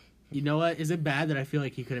 You know what? Is it bad that I feel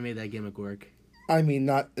like he could have made that gimmick work? I mean,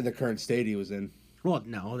 not in the current state he was in. Well,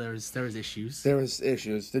 no, there was issues. There was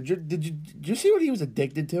issues. Did you see what he was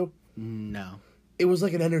addicted to? No. It was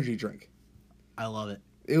like an energy drink. I love it.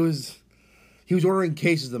 He was ordering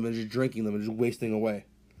cases of them and just drinking them and just wasting away.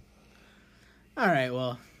 All right,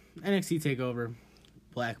 well, NXT TakeOver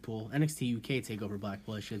Blackpool, NXT UK TakeOver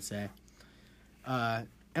Blackpool, I should say.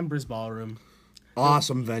 Empress Ballroom.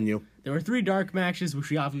 Awesome venue. There were 3 dark matches, which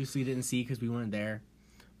we obviously didn't see because we weren't there.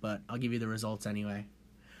 But I'll give you the results anyway.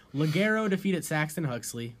 Ligero defeated Saxton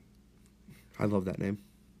Huxley. I love that name.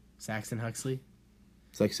 Saxton Huxley?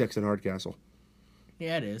 It's like Sex and Hardcastle.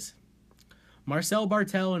 Yeah, it is. Marcel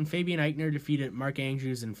Bartel and Fabian Eichner defeated Mark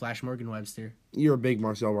Andrews and Flash Morgan Webster. You're a big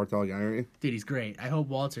Marcel Bartel guy, aren't you? Dude, he's great. I hope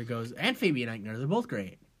Walter goes... And Fabian Eichner. They're both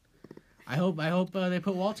great. I hope they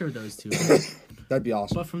put Walter with those two. That'd be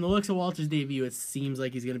awesome. But from the looks of Walter's debut, it seems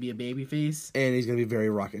like he's going to be a babyface. And he's going to be very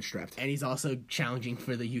rocket strapped. And he's also challenging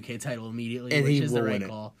for the UK title immediately, And which he is will the right win it.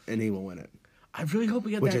 call. And he will win it. I really hope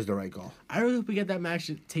we get Which that. is the right call. I really hope we get that match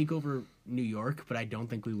to take over New York, but I don't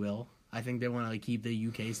think we will. I think they want to keep the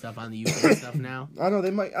UK stuff on the UK stuff now. I know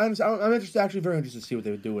they might. I'm interested, actually very interested to see what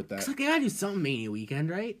they would do with that. It's like they gotta do something Mania weekend,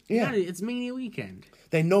 right? Yeah. It's Mania weekend.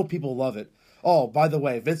 They know people love it. Oh, by the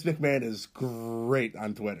way, Vince McMahon is great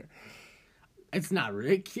on Twitter. It's not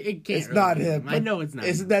really. It can't. It's really not be him. I know it's not.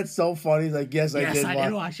 Isn't that so funny? Like, yes, I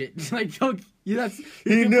did watch it. Like, don't, that's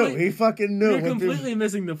He knew. He fucking knew. You're completely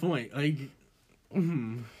missing the point. Like,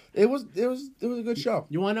 It was a good show.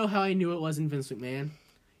 you want to know how I knew it wasn't Vince McMahon?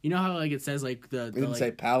 You know how like it says like the It didn't like,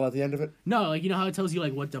 say pal at the end of it? no, like you know how it tells you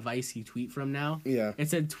like what device you tweet from now? Yeah. It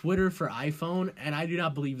said Twitter for iPhone, and I do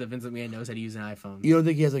not believe that Vince McMahon knows how to use an iPhone. You don't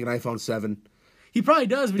think he has like an iPhone 7? He probably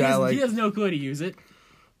does, but That, he has no clue how to use it.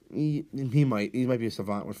 He might. He might be a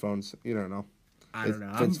savant with phones. You don't know. I don't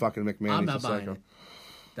know. Vince fucking McMahon. I'm He's not a buying psycho.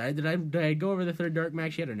 it. Did I go over the third dark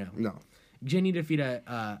match yet or no? No. Jenny defeated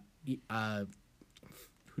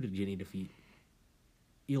who did Jenny defeat?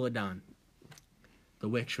 Illidan. The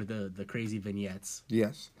witch with the crazy vignettes.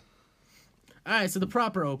 Yes. Alright, so the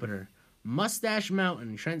proper opener. Mustache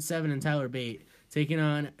Mountain, Trent Seven and Tyler Bate taking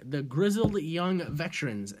on the grizzled young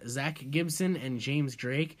veterans, Zach Gibson and James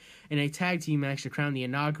Drake, in a tag team match to crown the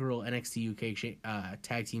inaugural NXT UK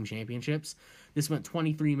Tag Team Championships. This went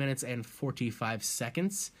 23 minutes and 45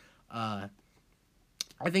 seconds. I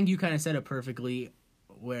think you kind of said it perfectly,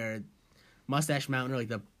 where Mustache Mountain are like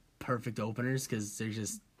the perfect openers because they're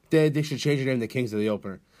just. They should change their name to Kings of the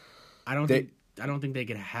Opener. I don't think they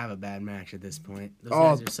could have a bad match at this point. Those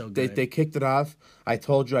guys are so good. They kicked it off. I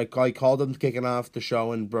told you I called them kicking off the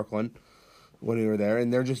show in Brooklyn when we were there,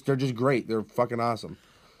 and they're just great. They're fucking awesome.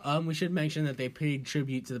 We should mention that they paid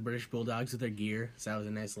tribute to the British Bulldogs with their gear, so that was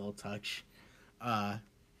a nice little touch. Tyler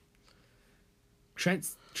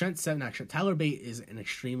Bate is an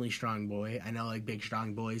extremely strong boy. I know like big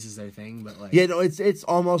strong boys is their thing, but like it's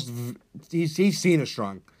almost he's Cena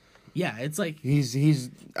strong. Yeah, it's like he's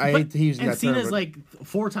I hate to use that term. And Cena's like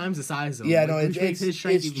 4 times the size of him. Yeah, like, no, it's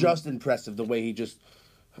even... just impressive the way he just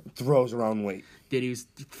throws around weight. He was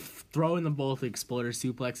throwing them both exploder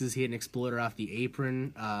suplexes. He had an exploder off the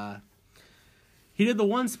apron. He did the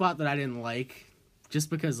one spot that I didn't like, just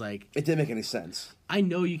because like it didn't make any sense. I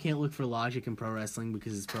know you can't look for logic in pro wrestling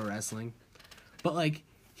because it's pro wrestling, but like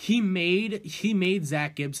he made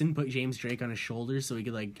Zach Gibson put James Drake on his shoulders so he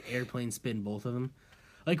could like airplane spin both of them.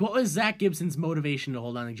 Like, what was Zach Gibson's motivation to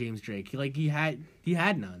hold on to James Drake? He had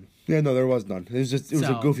none. Yeah, no, there was none. It was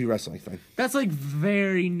a goofy wrestling thing. That's like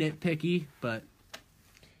very nitpicky, but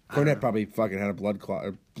Cornette probably fucking had a blood clot,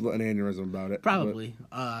 an aneurysm about it. Probably.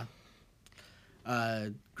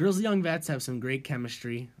 Girls Young Vets have some great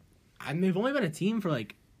chemistry. I mean, they've only been a team for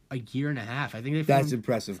like a year and a half. I think that's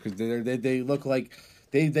impressive because they look like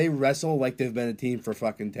they wrestle like they've been a team for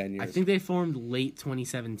fucking 10 years. I think they formed late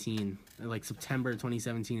 2017, like September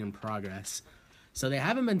 2017 in progress. So they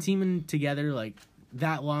haven't been teaming together like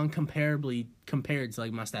that long compared to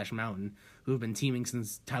like Mustache Mountain, who have been teaming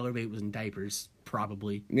since Tyler Bate was in diapers,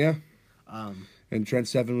 probably. Yeah. And Trent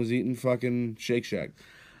Seven was eating fucking Shake Shack.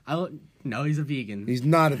 No, he's a vegan. He's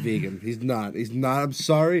not a vegan. He's not. I'm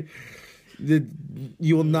sorry.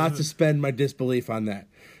 You will not suspend my disbelief on that.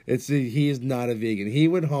 He is not a vegan. He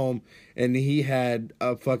went home and he had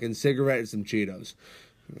a fucking cigarette and some Cheetos.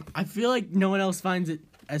 I feel like no one else finds it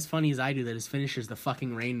as funny as I do that his finisher's the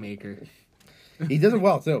fucking Rainmaker. He does it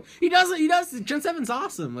well too. He does. Trent Seven's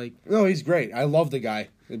awesome. Like, no, he's great. I love the guy,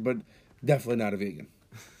 but definitely not a vegan.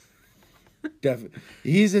 Definitely,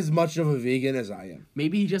 he's as much of a vegan as I am.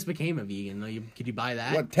 Maybe he just became a vegan. Like, could you buy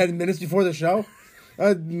that? What, 10 minutes before the show?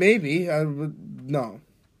 Maybe. No.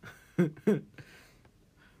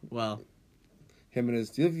 Well, him and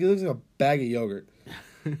he looks like a bag of yogurt,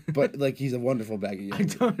 but like he's a wonderful bag of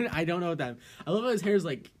yogurt. I don't know what that. I love how his hair's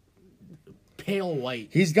like pale white.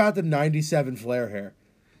 He's got the '97 Flair hair.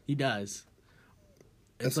 He does.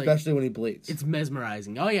 It's especially when he bleeds. It's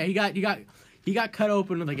mesmerizing. Oh yeah, he got cut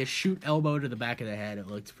open with like a shoot elbow to the back of the head. It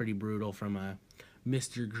looked pretty brutal from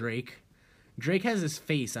Mr. Drake. Drake has his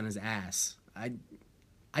face on his ass. I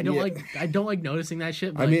don't like noticing that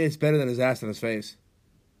shit. But I mean, it's better than his ass and his face.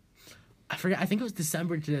 I forget. I think it was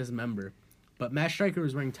December to Dismember, but Matt Striker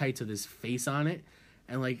was wearing tights with his face on it,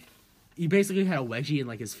 and like he basically had a wedgie and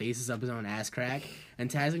like his face is up his own ass crack. And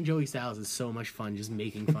tazzing Joey Styles is so much fun, just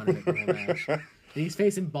making fun of it the whole match. And he's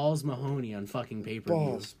facing Balls Mahoney on fucking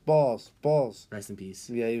pay-per-view. Balls. Rest in peace.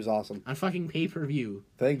 Yeah, he was awesome on fucking pay-per-view.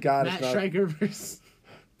 Thank God. Matt Striker versus.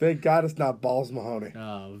 Thank God it's not Balls Mahoney.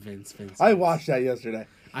 Oh, Vince. I watched that yesterday.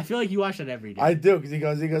 I feel like you watch that every day. I do, because he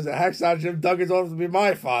goes, Hacksaw Jim Duggan's old enough to be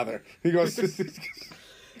my father. He goes,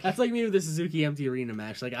 That's like me with the Suzuki Empty Arena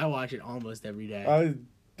match. Like, I watch it almost every day.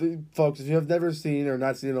 Folks, if you have never seen or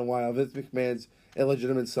not seen in a while, Vince McMahon's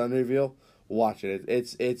illegitimate son reveal, watch it.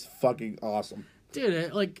 It's fucking awesome.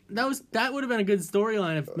 Dude, that would have been a good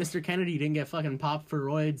storyline if Mr. Kennedy didn't get fucking popped for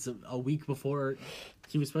roids a week before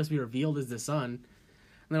he was supposed to be revealed as the son.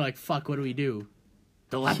 And they're like, fuck, what do we do?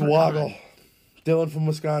 The Leprechaun. Swoggle. Dylan from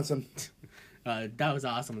Wisconsin. That was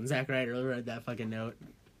awesome. And Zack Ryder read that fucking note.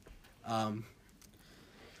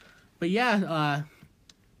 But yeah,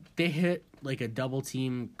 they hit like a double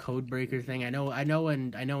team code breaker thing. I know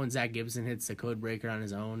when Zach Gibson hits the code breaker on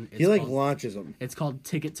his own, He launches them. It's called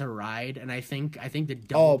Ticket to Ride, and I think the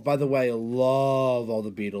Oh, by the way, I love all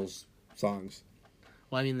the Beatles songs.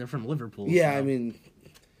 Well, I mean, they're from Liverpool. Yeah, so. I mean,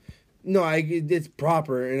 no, it's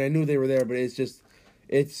proper, and I knew they were there, but it's just,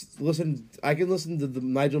 I can listen to the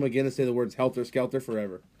Nigel McGuinness say the words "helter skelter"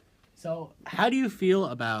 forever. So, how do you feel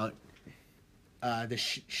about the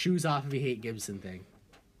shoes off if you hate Gibson thing?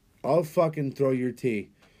 I'll fucking throw your tea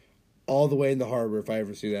all the way in the harbor if I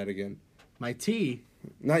ever see that again. My tea?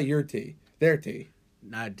 Not your tea. Their tea.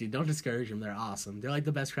 Nah, dude, don't discourage them. They're awesome. They're like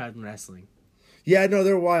the best crowd in wrestling. Yeah, no,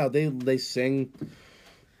 they're wild. They sing.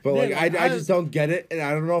 But I just don't get it, and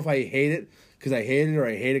I don't know if I hate it because I hate it or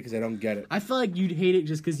I hate it because I don't get it. I feel like you'd hate it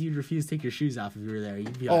just because you'd refuse to take your shoes off if you were there.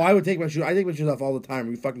 You'd be I would take my shoes. I take my shoes off all the time.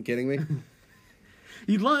 Are you fucking kidding me?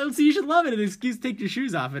 So you should love it. An excuse to take your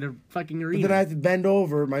shoes off at a fucking arena. But then I have to bend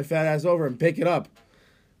over, my fat ass over, and pick it up.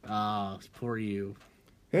 Oh, poor you.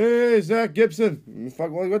 Hey, Zach Gibson.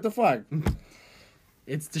 What the fuck?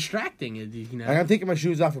 It's distracting, you know. I'm taking my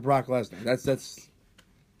shoes off for Brock Lesnar. That's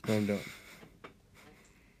what I'm doing.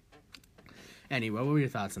 Anyway, what were your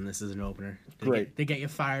thoughts on this as an opener? Great. They get you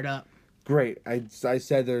fired up. Great. I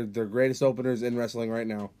said they're greatest openers in wrestling right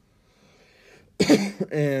now.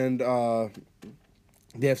 And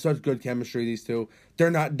they have such good chemistry, these two.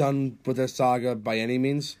 They're not done with their saga by any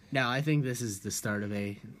means. No, I think this is the start of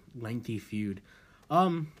a lengthy feud.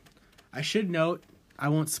 I should note, I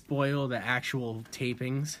won't spoil the actual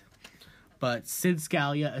tapings, but Sid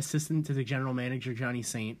Scalia, assistant to the general manager Johnny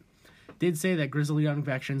Saint, did say that Grizzly Young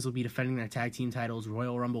Veterans will be defending their tag team titles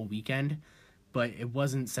Royal Rumble weekend, but it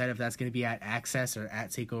wasn't said if that's going to be at Access or at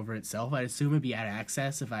TakeOver itself. I'd assume it'd be at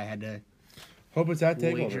Access if I had to hope it's at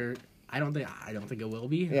TakeOver. Wager. I don't think it will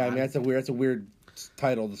be. Yeah, I mean that's a weird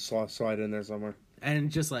title to slide in there somewhere.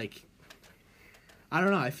 And just like, I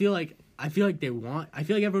don't know. I feel like everyone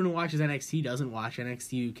who watches NXT doesn't watch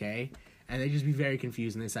NXT UK, and they just be very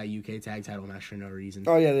confused when they say UK tag title match for no reason.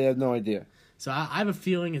 Oh yeah, they have no idea. So I have a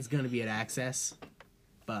feeling it's going to be at Access,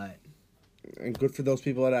 but and good for those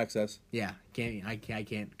people at Access. Yeah, I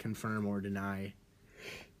can't confirm or deny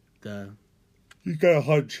the. He's got a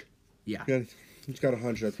hunch. Yeah. He's got a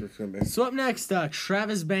hunch that's what it's going to be. So up next,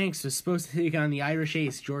 Travis Banks was supposed to take on the Irish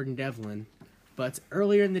Ace, Jordan Devlin. But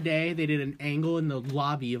earlier in the day, they did an angle in the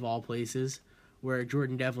lobby of all places where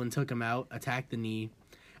Jordan Devlin took him out, attacked the knee.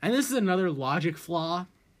 And this is another logic flaw.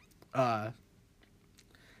 And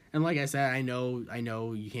like I said, I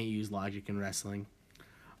know you can't use logic in wrestling.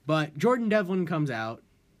 But Jordan Devlin comes out,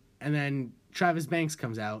 and then Travis Banks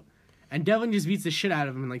comes out, and Devlin just beats the shit out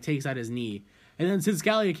of him and like takes out his knee. And then Sid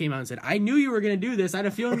Scalia came out and said, I knew you were going to do this. I had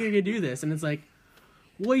a feeling you were going to do this. And it's like,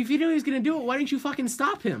 well, if you knew he was going to do it, why didn't you fucking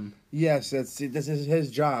stop him? Yes, this is his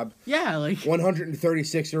job. Yeah, like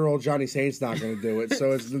 136-year-old Johnny Saint's not going to do it,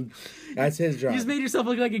 so that's his job. You just made yourself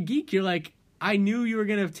look like a geek. You're like, I knew you were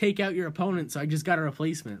going to take out your opponent, so I just got a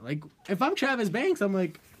replacement. Like, if I'm Travis Banks, I'm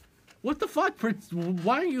like, what the fuck?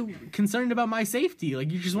 Why are you concerned about my safety? Like,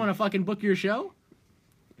 you just want to fucking book your show?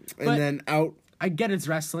 And then out. I get it's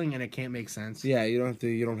wrestling and it can't make sense. Yeah, you don't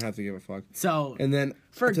have to give a fuck. So and then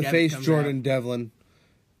to face Jordan Devlin,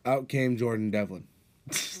 out came Jordan Devlin.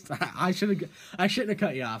 I shouldn't have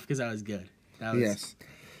cut you off because that was good. Yes.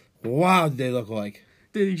 Wow, did they look like?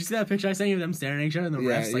 Dude, did you see that picture I sent you of them staring at each other and the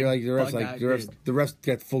refs? You're like the refs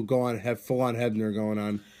got full on Hebner going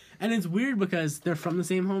on. And it's weird because they're from the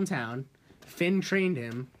same hometown. Finn trained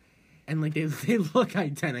him, and like they look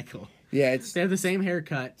identical. Yeah, they have the same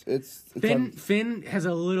haircut. Finn has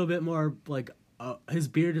a little bit more like his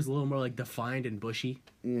beard is a little more like defined and bushy.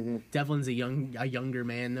 Mm-hmm. Devlin's a younger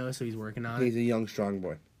man though, so he's working on it. He's a young strong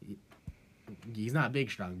boy. He's not a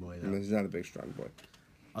big strong boy though. No, he's not a big strong boy.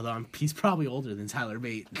 Although he's probably older than Tyler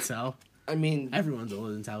Bate, so I mean everyone's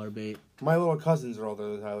older than Tyler Bate. My little cousins are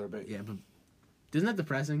older than Tyler Bate. Yeah, but isn't that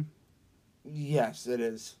depressing? Yes, it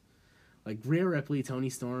is. Like Rhea Ripley, Tony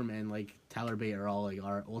Storm, and like Tyler Bate are all like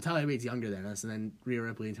Tyler Bate's younger than us, and then Rhea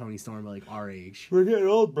Ripley and Tony Storm are like our age. We're getting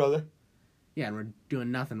old, brother. Yeah, and we're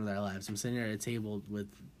doing nothing with our lives. I'm sitting here at a table with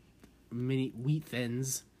mini wheat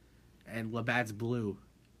thins and Labatt's Blue.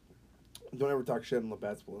 Don't ever talk shit on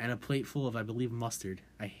Labatt's Blue. And a plate full of, I believe, mustard.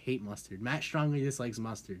 I hate mustard. Matt strongly dislikes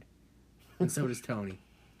mustard. And so does Tony.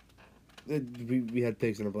 We had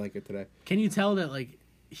pigs in a blanket today. Can you tell that, like,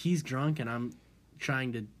 he's drunk and I'm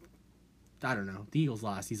trying to... I don't know. The Eagles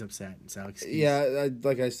lost. He's upset. So excuse. Yeah,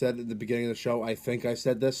 like I said at the beginning of the show, I think I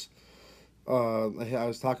said this. I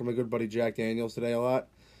was talking to my good buddy Jack Daniels today a lot.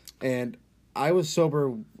 And I was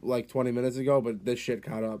sober like 20 minutes ago, but this shit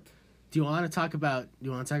caught up. Do you want to talk about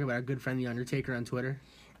our good friend The Undertaker on Twitter?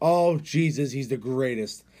 Oh, Jesus, he's the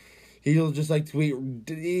greatest. He'll just like tweet.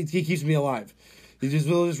 He keeps me alive. He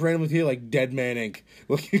will just randomly tweet like Dead Man Inc.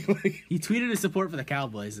 He tweeted his support for the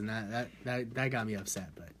Cowboys, and that got me upset,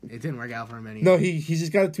 but it didn't work out for him anyway. No, he's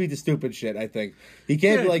just got to tweet the stupid shit, I think. He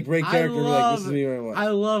can't like break character and be like, this is me or what. I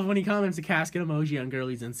love when he comments a casket emoji on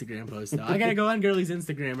Gurley's Instagram post, though. I gotta go on Gurley's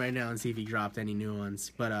Instagram right now and see if he dropped any new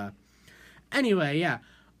ones. But anyway, yeah.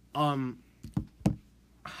 How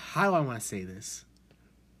do I want to say this?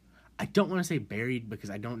 I don't want to say buried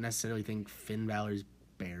because I don't necessarily think Finn Balor's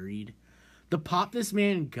buried. The pop this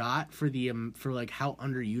man got for like how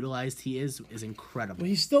underutilized he is incredible. Well,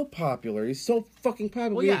 he's still popular. He's so fucking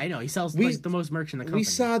popular. Well, yeah, I know. He sells like the most merch in the company. We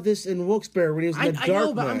saw this in Wilkes-Barre when he was in the dark I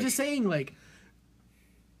know, but match. I'm just saying, like,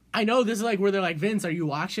 I know this is like where they're like, Vince, are you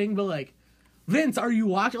watching? But like, Vince, are you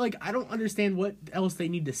watching? Like, I don't understand what else they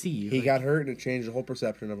need to see. He like, got hurt and it changed the whole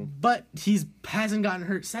perception of him. But hasn't gotten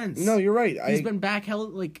hurt since. No, you're right. He's been back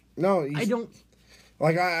held like. No, I don't.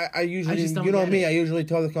 Like I usually, you know me, I usually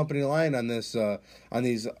toe the company line on this, on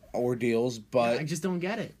these ordeals, but I just don't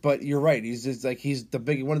get it. But you're right. He's just like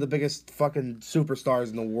one of the biggest fucking superstars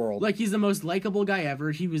in the world. Like he's the most likable guy ever.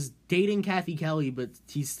 He was dating Kathy Kelly, but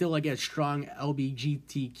he's still like a strong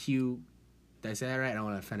LBGTQ. Did I say that right? I don't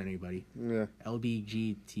want to offend anybody. Yeah.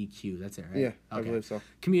 LBGTQ. That's it, right? Yeah, okay. I believe so.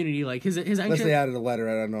 Community, like his entrance. Unless they added a letter,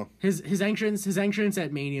 I don't know. His entrance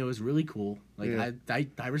at Mania was really cool. Like yeah.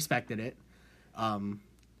 I respected it.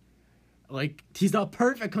 Like he's the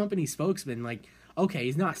perfect company spokesman. Like, okay,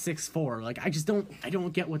 he's not 6'4". Like I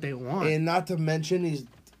don't get what they want. And not to mention he's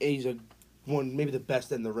maybe the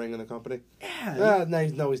best in the ring in the company. Yeah.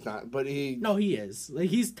 No, he's not. But he is. Like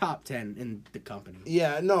he's top 10 in the company.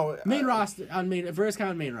 Yeah, no. Main roster first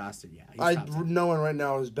count main roster. Yeah, no one right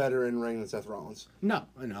now is better in ring than Seth Rollins. No,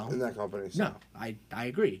 I know. In that company. So. No, I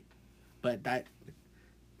agree, but that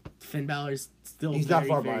Finn Balor's still he's very, not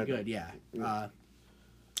far very behind. good. Yeah.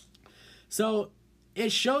 So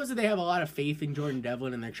it shows that they have a lot of faith in Jordan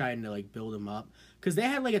Devlin and they're trying to like build him up because they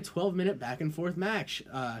had like a 12-minute back and forth match.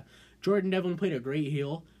 Jordan Devlin played a great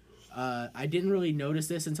heel. I didn't really notice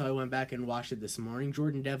this until I went back and watched it this morning.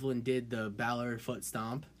 Jordan Devlin did the Balor foot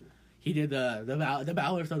stomp. He did the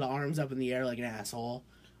Balor throw the arms up in the air like an asshole,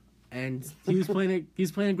 and he was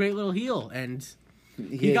playing a great little heel, and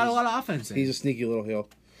he got a lot of offense in. He's a sneaky little heel.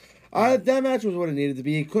 That match was what it needed to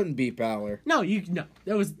be. He couldn't beat Balor. No, it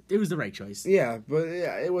was the right choice. Yeah, but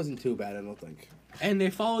it wasn't too bad, I don't think. And they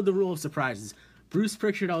followed the rule of surprises. Bruce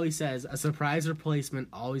Pritchard always says a surprise replacement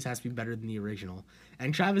always has to be better than the original.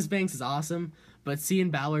 And Travis Banks is awesome, but seeing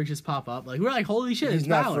Balor just pop up, like we're like, holy shit, he's it's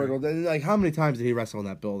not Balor. fertile. Like how many times did he wrestle in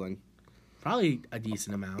that building? Probably a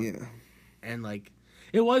decent amount. Yeah. And like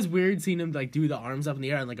it was weird seeing him like do the arms up in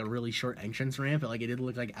the air on like a really short entrance ramp, but like it didn't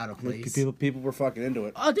look like out of place. People were fucking into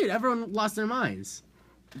it. Oh dude, everyone lost their minds.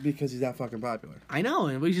 Because he's that fucking popular. I know,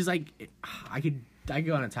 and we just like I could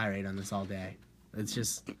go on a tirade on this all day. It's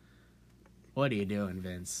just what are you doing,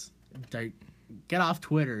 Vince? Get off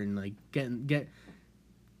Twitter and like get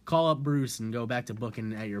call up Bruce and go back to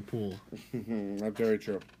booking at your pool. That's very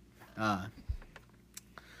true. But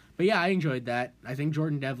yeah, I enjoyed that. I think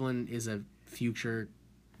Jordan Devlin is a future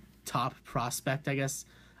top prospect, I guess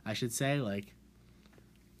I should say. Like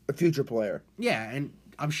a future player. Yeah, and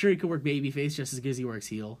I'm sure he could work babyface just as good as he works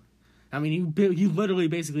heel. I mean, he literally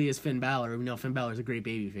basically is Finn Balor. We know Finn Balor's a great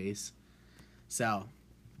babyface. So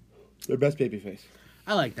their best babyface.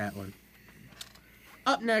 I like that one.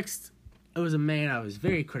 Up next, it was a man I was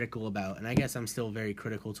very critical about, and I guess I'm still very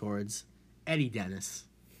critical towards Eddie Dennis.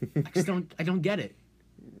 I don't get it.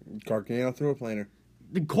 Gargano threw a planer.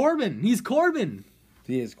 Corbin. He's Corbin.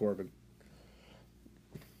 He is Corbin.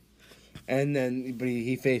 And then, but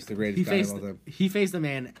he faced the greatest guy of all time. He faced a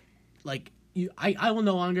man, like, I will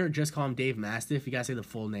no longer just call him Dave Mastiff. You gotta say the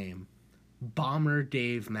full name. Bomber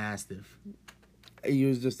Dave Mastiff. He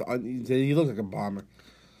was just, he looks like a bomber.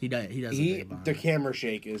 He does look like a bomber. The camera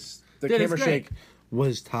shake is, Dude, camera shake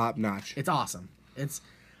was top notch. It's awesome.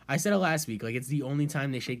 I said it last week. Like, it's the only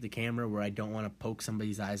time they shake the camera where I don't want to poke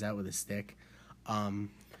somebody's eyes out with a stick.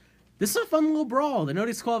 This is a fun little brawl. The no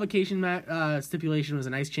disqualification stipulation was a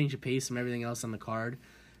nice change of pace from everything else on the card.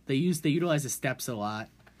 They utilize the steps a lot.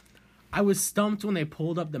 I was stumped when they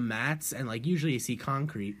pulled up the mats, and like usually you see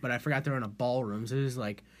concrete, but I forgot they're in a ballroom. So it was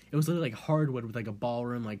literally like hardwood with like a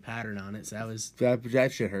ballroom like pattern on it. So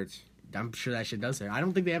that shit hurts. I'm sure that shit does hurt. I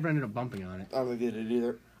don't think they ever ended up bumping on it. I don't think they did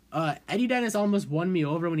either. Eddie Dennis almost won me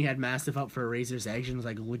over when he had Mastiff up for a Razor's Edge and was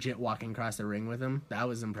like legit walking across the ring with him. That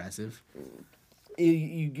was impressive.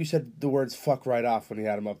 You said the words "fuck" right off when he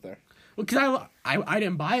had him up there. Well, because I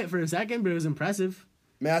didn't buy it for a second, but it was impressive.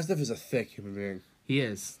 Mastiff is a thick human being. He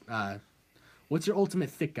is. What's your ultimate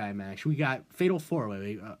thick guy match? We got Fatal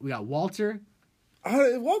 4-Way. We got Walter.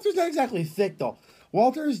 Walter's not exactly thick, though.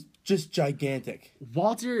 Walter's just gigantic.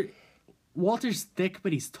 Walter's thick,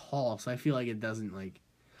 but he's tall, so I feel like it doesn't, like...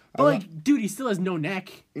 But, like, dude, he still has no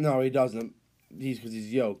neck. No, he doesn't. Because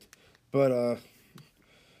he's yoked. But,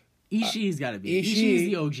 Ishii's gotta be. Ishii's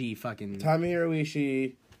the OG fucking...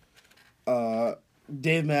 Tomohiro Ishii.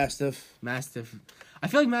 Dave Mastiff. Mastiff. I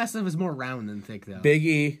feel like Mastiff is more round than thick, though. Big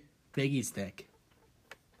E. Big E's thick.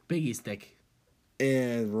 Big E's thick.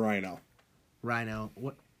 And Rhino.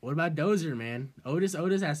 What about Dozer, man? Otis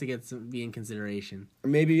has to be in consideration.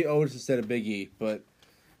 Maybe Otis instead of Big E, but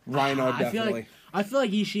Rhino definitely. I feel like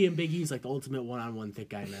Ishii and Big E is like the ultimate one-on-one thick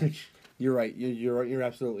guy match. You're right. You're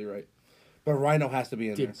absolutely right. But Rhino has to be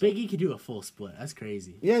in there. Dude, Big E could do a full split. That's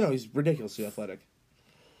crazy. Yeah, no, he's ridiculously athletic.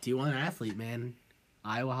 D1 athlete, man.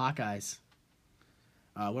 Iowa Hawkeyes.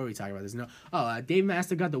 What are we talking about? Dave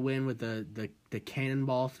Mastiff got the win with the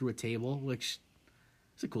cannonball through a table, which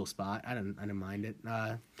is a cool spot. I didn't mind it.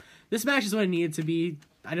 This match is what it needed to be.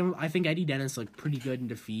 I think Eddie Dennis looked pretty good in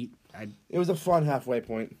defeat. It was a fun halfway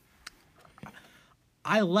point.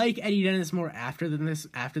 I like Eddie Dennis more after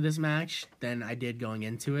this match than I did going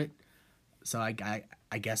into it. So I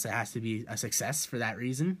guess it has to be a success for that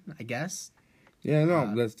reason. I guess. Yeah,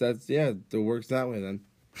 no, that's it works that way then.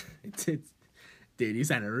 Dude, you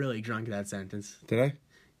sounded really drunk in that sentence. Did I?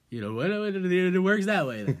 You know what? It works that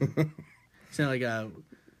way then. Sound like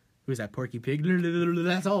who's that? Porky Pig.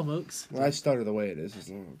 That's all, folks. Well, I stutter the way it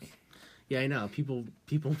is. Yeah, I know. People.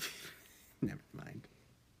 Never mind.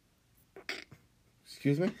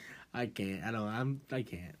 Excuse me? I can't. I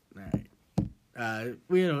can't. All right.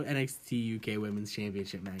 We had an NXT UK Women's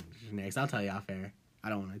Championship match next. I'll tell you off air. I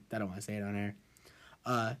don't want to say it on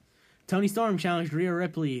air. Toni Storm challenged Rhea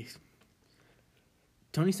Ripley.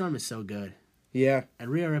 Toni Storm is so good. Yeah. And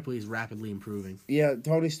Rhea Ripley is rapidly improving. Yeah,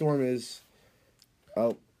 Toni Storm is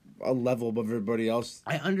a level above everybody else.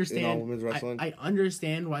 I understand. In all women's wrestling. I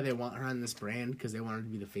understand why they want her on this brand because they want her to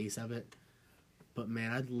be the face of it. But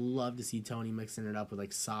man, I'd love to see Toni mixing it up with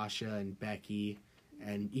like Sasha and Becky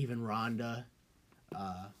and even Ronda.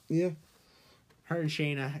 Yeah. Her and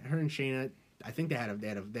Shayna. I think they had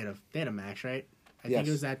a match, right? I think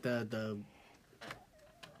it was at the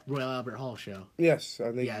Royal Albert Hall show. Yes,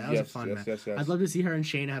 I think. Yeah, that was a fun match. Yes. I'd love to see her and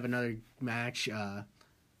Shayna have another match.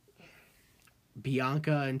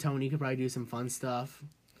 Bianca and Toni could probably do some fun stuff.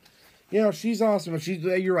 You know, she's awesome.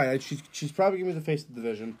 You're right. She's probably gonna be the face of the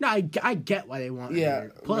division. No, I get why they want her. Yeah.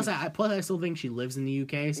 Plus, I still think she lives in the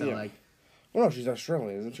UK, so like. Well, no, she's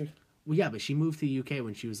Australian, isn't she? Well, yeah, but she moved to the UK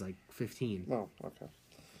when she was like 15. Oh, okay.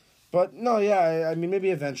 But no, yeah, I mean maybe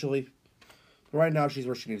eventually. Right now, she's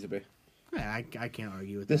where she needs to be. Yeah, I can't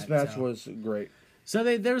argue with this that. This match was great.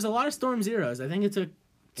 So there was a lot of Storm Zeros. I think it took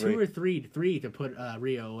two or three to put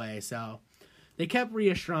Rhea away. So they kept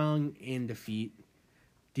Rhea strong in defeat.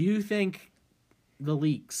 Do you think the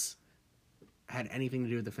leaks had anything to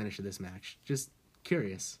do with the finish of this match? Just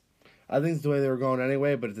curious. I think it's the way they were going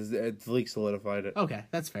anyway, but the leak solidified it. Okay,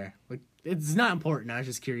 that's fair. Like it's not important. I was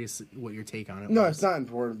just curious what your take on it No, was. It's not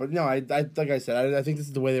important. But no, I like I said, I think this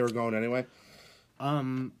is the way they were going anyway.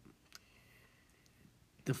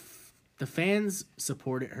 The fans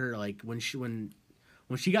supported her like when she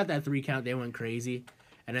got that 3 count, they went crazy,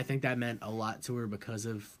 and I think that meant a lot to her because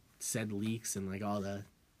of said leaks and like all the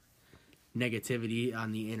negativity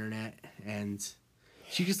on the internet, and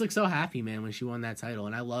she just looked so happy, man, when she won that title.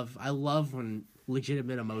 And I love when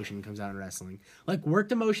legitimate emotion comes out in wrestling. Like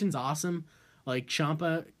worked emotion's awesome, like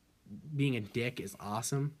Ciampa being a dick is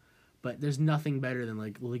awesome. But there's nothing better than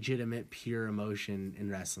like legitimate, pure emotion in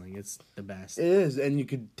wrestling. It's the best. It is, and you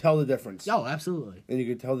could tell the difference. Oh, absolutely. And you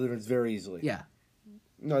could tell the difference very easily. Yeah.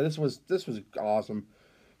 No, this was awesome.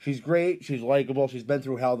 She's great. She's likable. She's been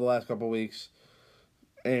through hell the last couple of weeks,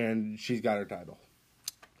 and she's got her title.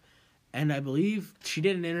 And I believe she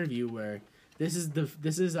did an interview where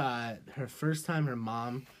This is her first time her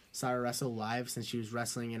mom saw her wrestle live since she was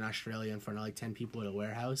wrestling in Australia in front of like 10 people at a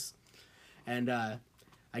warehouse. And I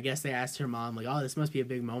guess they asked her mom, like, oh, this must be a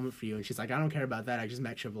big moment for you. And she's like, I don't care about that. I just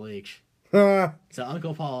met Triple H. So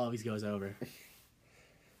Uncle Paul always goes over.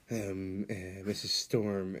 Mrs.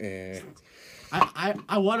 Storm.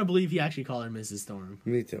 I want to believe he actually called her Mrs. Storm.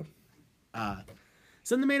 Me too.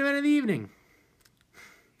 So in the main event of the evening,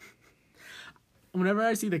 whenever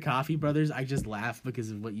I see the Coffee Brothers, I just laugh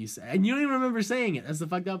because of what you said. And you don't even remember saying it. That's the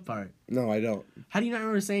fucked up part. No, I don't. How do you not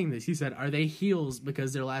remember saying this? You said, are they heels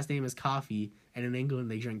because their last name is Coffee and in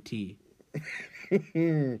England they drink tea?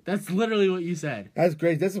 That's literally what you said. That's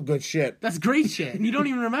great. That's some good shit. That's great shit. And you don't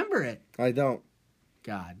even remember it. I don't.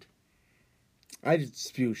 God. I just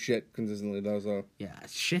spew shit consistently, though, so. Yeah,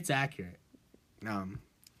 shit's accurate.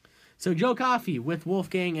 So Joe Coffey with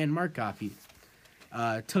Wolfgang and Mark Coffey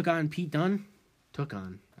took on Pete Dunne.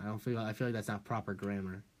 I feel like that's not proper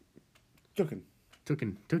grammar. Took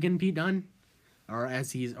in Pete Dunne, or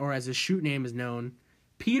as his shoot name is known,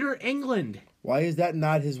 Peter England. Why is that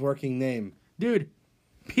not his working name? Dude,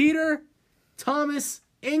 Peter Thomas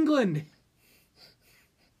England.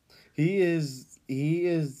 He is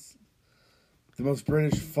the most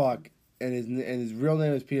British fuck, and his real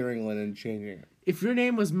name is Peter England, and changing it. If your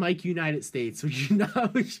name was Mike United States, would you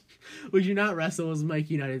not wrestle as Mike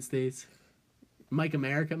United States? Mikey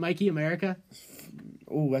America?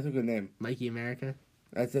 Oh, that's a good name. Mikey America?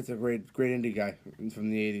 That's a great indie guy from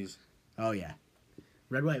the 80s. Oh, yeah.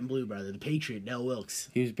 Red, White, and Blue, brother. The Patriot, Del Wilkes.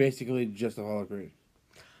 He was basically just a Hall of Great.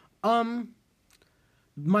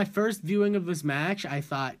 My first viewing of this match, I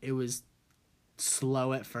thought it was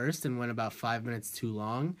slow at first and went about 5 minutes too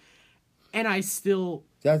long. And I still...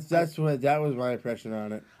 That was my impression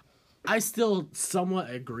on it. I still somewhat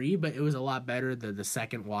agree, but it was a lot better the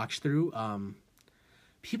second watch through.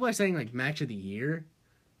 People are saying like match of the year,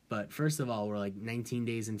 but first of all, we're like 19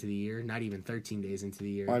 days into the year, not even 13 days into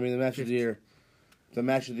the year. Well, I mean, the match of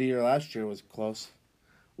the year last year was close.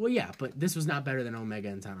 Well, yeah, but this was not better than Omega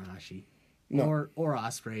and Tanahashi, no. or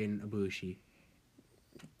Ospreay and Ibushi.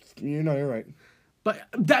 You're right. But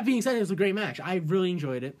that being said, it was a great match. I really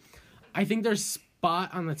enjoyed it. I think their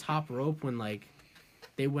spot on the top rope when like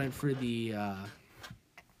they went for the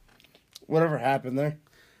whatever happened there.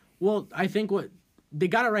 Well, I think they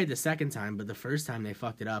got it right the second time, but the first time they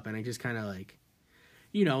fucked it up, and I just kind of like,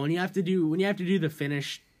 when you have to do the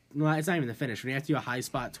finish. Well, it's not even the finish. When you have to do a high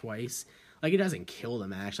spot twice, like it doesn't kill the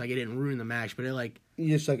match. Like it didn't ruin the match, but it like you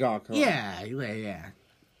just like, oh, come on. Yeah.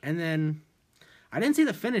 And then I didn't see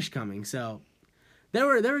the finish coming, so they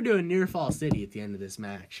were doing near fall city at the end of this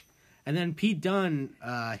match, and then Pete Dunne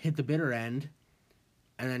hit the bitter end,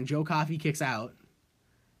 and then Joe Coffey kicks out,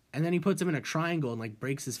 and then he puts him in a triangle and like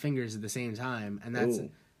breaks his fingers at the same time, and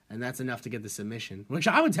that's enough to get the submission, which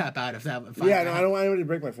I would tap out if I don't want anybody to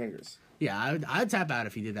break my fingers. Yeah, I'd tap out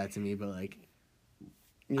if he did that to me, but like,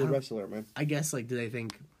 you're a wrestler, man. I guess like, do they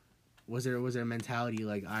think was there a mentality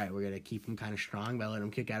like, all right, we're gonna keep him kind of strong by letting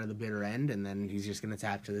him kick out of the bitter end, and then he's just gonna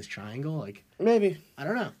tap to this triangle? Like, maybe. I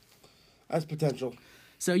don't know. That's potential.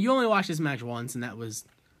 So you only watched this match once, and that was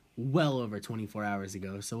well over 24 hours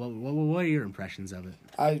ago. So what are your impressions of it?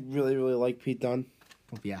 I really, really like Pete Dunne.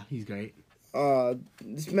 Yeah, he's great.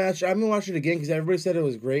 This match, I'm gonna watch it again because everybody said it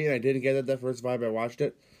was great, and I didn't get that first vibe. I watched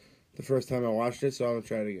it the first time I watched it, so I'm gonna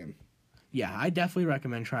try it again. Yeah, I definitely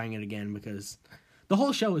recommend trying it again because the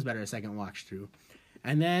whole show was better a second watch through.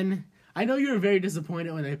 And then I know you were very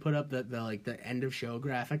disappointed when they put up the end of show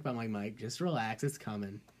graphic, but I'm like, Mike, just relax, it's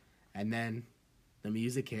coming. And then the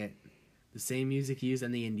music hit, the same music used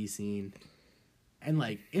in the indie scene. And,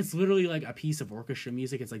 like, it's literally, like, a piece of orchestra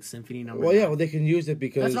music. It's, like, symphony number. Well, yeah, well, they can use it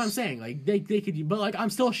because... That's what I'm saying. Like, they could... But, like,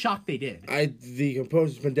 I'm still shocked they did. The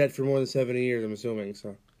composer's been dead for more than 70 years, I'm assuming,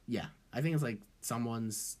 so... Yeah. I think it's, like,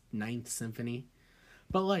 someone's 9th symphony.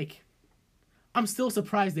 But, like, I'm still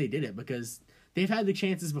surprised they did it because they've had the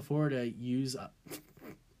chances before to use...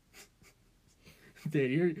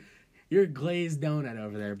 Dude, you're a glazed donut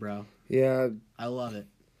over there, bro. Yeah. I love it.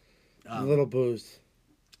 A little boozed.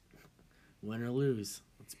 Win or lose,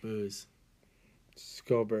 let's booze.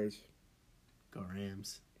 Go Birds. Go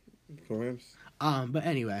Rams. Go Rams. But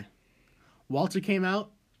anyway, Walter came out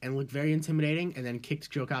and looked very intimidating, and then kicked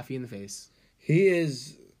Joe Coffey in the face. He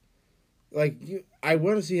is, like, I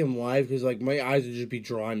want to see him live because, like, my eyes would just be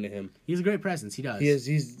drawn to him. He's a great presence. He does.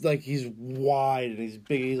 He's wide and he's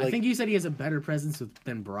big. He's I think you said he has a better presence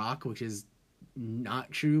than Brock, which is not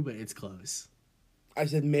true, but it's close. I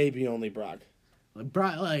said maybe only Brock.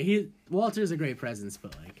 Walter's a great presence,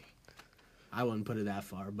 but like, I wouldn't put it that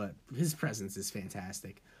far. But his presence is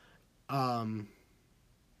fantastic.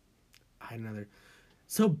 I had another.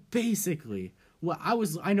 So basically,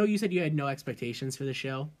 I know you said you had no expectations for the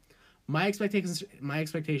show. My expectations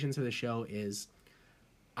for the show is,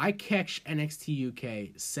 I catch NXT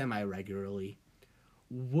UK semi-regularly.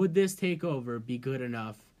 Would this takeover be good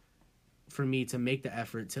enough for me to make the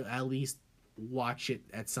effort to at least watch it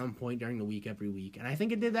at some point during the week every week? And I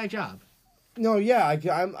think it did that job. No, yeah,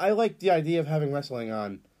 I like the idea of having wrestling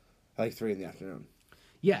on at like 3 p.m.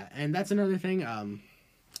 Yeah, and that's another thing.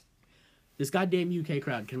 This goddamn UK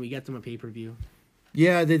crowd, can we get them a pay-per-view?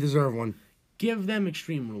 Yeah, they deserve one. Give them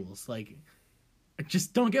Extreme Rules. Like,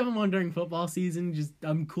 just don't give them one during football season. Just,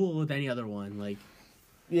 I'm cool with any other one. Like,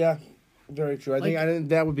 yeah, very true. I think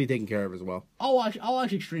that would be taken care of as well. I'll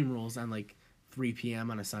watch Extreme Rules on like 3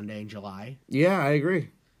 p.m. on a Sunday in July. Yeah, I agree.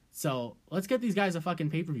 So let's get these guys a fucking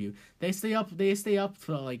pay-per-view. They stay up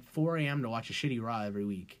for like 4 a.m. to watch a shitty Raw every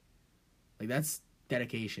week. Like, that's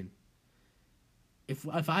dedication. If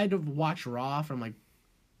I had to watch Raw from like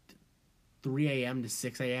 3 a.m. to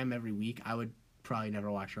 6 a.m. every week, I would probably never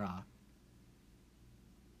watch Raw.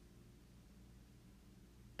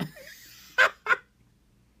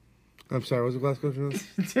 I'm sorry, what was the last question?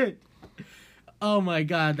 Dude. Oh my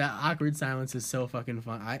god, that awkward silence is so fucking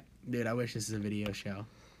fun. I wish this is a video show.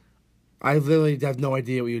 I literally have no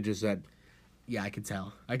idea what you just said. Yeah, I can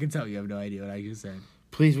tell. I can tell you have no idea what I just said.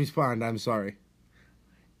 Please respond. I'm sorry.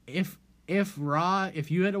 If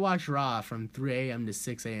you had to watch Raw from 3 a.m. to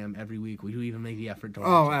 6 a.m. every week, would you even make the effort to watch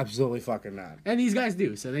Oh, it? absolutely fucking not. And these guys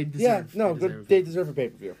do, so they deserve. They deserve a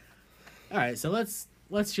pay-per-view. All right, so let's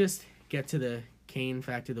just get to the Kane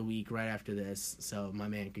fact of the week right after this, so my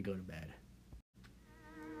man could go to bed.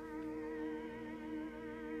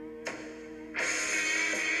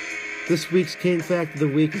 This week's Kane fact of the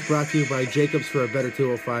week is brought to you by Jacobs for a Better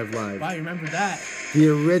 205 Live. Wow, you remember that? The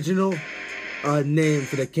original name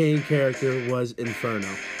for the Kane character was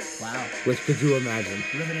Inferno. Wow. Which could you imagine?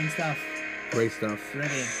 Riveting stuff. Great stuff.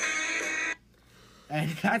 Riveting. And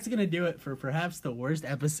that's going to do it for perhaps the worst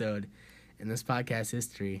episode in this podcast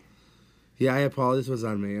history. Yeah, I apologize. This was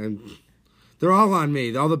on me. They're all on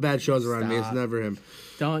me. All the bad shows are on me. It's never him.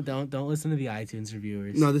 Don't listen to the iTunes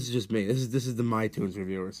reviewers. No, this is just me. This is the MyTunes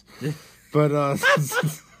reviewers. But I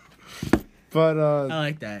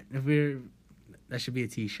like that. That should be a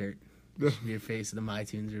T-shirt. That should be your face of the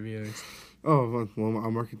MyTunes reviewers. Oh well,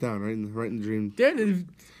 I'll mark it down right in the dream. Dude,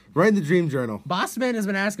 right in the dream journal. Bossman has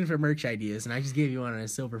been asking for merch ideas, and I just gave you one on a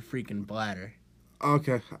silver freaking platter.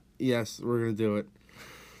 Okay, yes, we're gonna do it.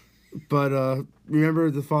 But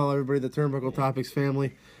remember to follow everybody, the Turnbuckle Topics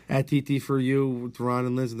family, at TT for you with Ron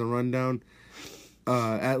and Liz in the rundown,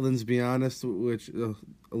 at Lynn's Be Honest, which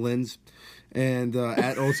Lynn's, and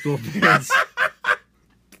at Old School Pants.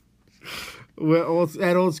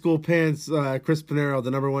 At Old School Pants, Chris Pinero,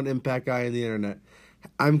 the #1 impact guy in the internet.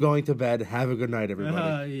 I'm going to bed. Have a good night,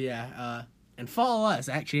 everybody. And follow us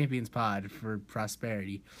at Champions Pod for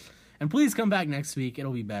prosperity. And please come back next week.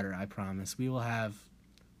 It'll be better, I promise. We will have...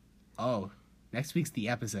 Oh, next week's the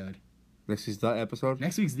episode. Next week's the episode?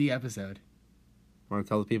 Next week's the episode. Want to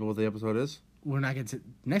tell the people what the episode is? We're not going to...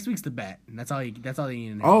 Next week's the bet. That's all you need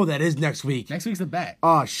to know. Oh, that is next week. Next week's the bet.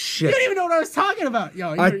 Oh, shit. You don't even know what I was talking about.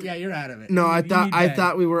 Yo, you're out of it. No, I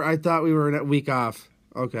thought we were in a week off.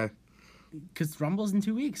 Okay. Because Rumble's in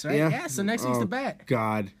 2 weeks, right? Yeah. So next week's the bet.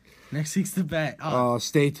 God. Next week's the bet. Oh,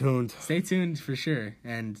 stay tuned. Stay tuned for sure.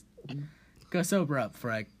 And go sober up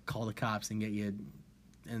before I call the cops and get you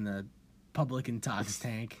in the public intox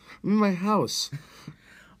tank. I'm in my house.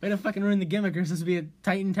 Way to fucking ruin the gimmick. You're supposed to be at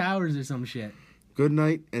Titan Towers or some shit. Good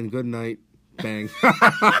night and good night. Bang. You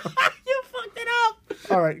fucked it up.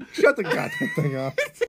 All right, shut the goddamn thing off.